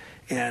internet,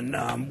 and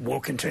we'll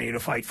continue to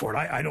fight for it.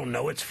 I don't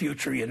know its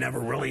future. You never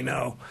really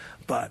know,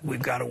 but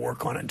we've got to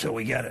work on it until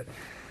we get it.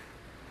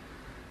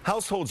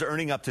 Households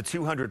earning up to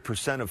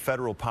 200% of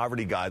federal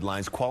poverty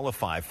guidelines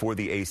qualify for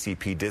the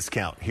ACP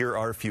discount. Here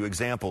are a few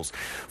examples.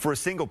 For a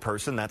single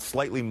person, that's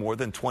slightly more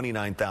than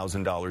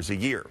 $29,000 a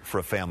year. For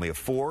a family of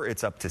 4,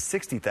 it's up to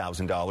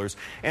 $60,000.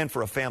 And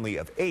for a family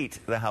of 8,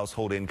 the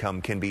household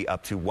income can be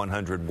up to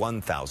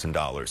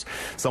 $101,000.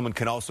 Someone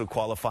can also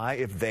qualify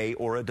if they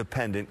or a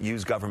dependent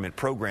use government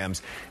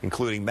programs,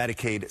 including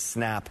Medicaid,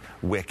 SNAP,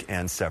 WIC,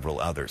 and several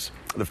others.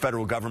 The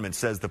federal government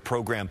says the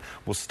program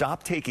will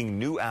stop taking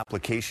new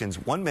applications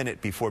 1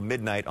 minute before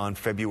midnight on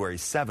February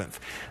 7th.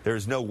 There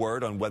is no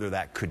word on whether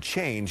that could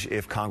change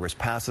if Congress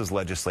passes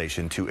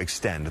legislation to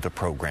extend the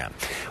program.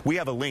 We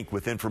have a link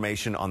with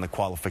information on the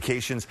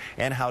qualifications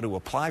and how to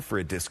apply for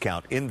a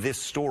discount in this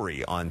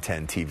story on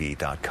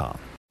 10tv.com.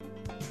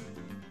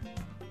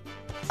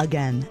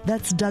 Again,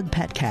 that's Doug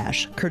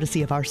Petcash,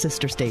 courtesy of our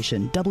sister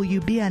station,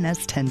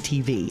 WBNS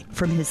 10TV,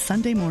 from his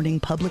Sunday morning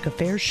public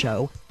affairs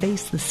show,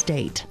 Face the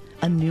State.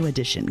 A new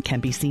edition can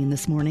be seen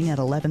this morning at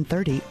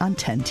 11:30 on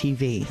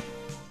 10TV.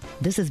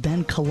 This has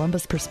been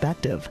Columbus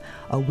Perspective,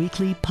 a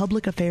weekly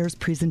public affairs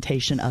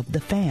presentation of The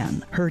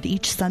Fan, heard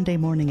each Sunday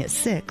morning at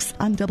 6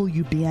 on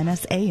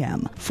WBNS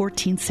AM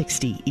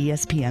 1460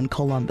 ESPN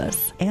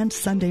Columbus, and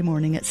Sunday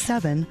morning at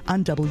 7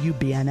 on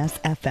WBNS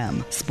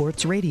FM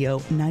Sports Radio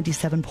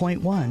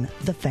 97.1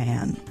 The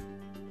Fan.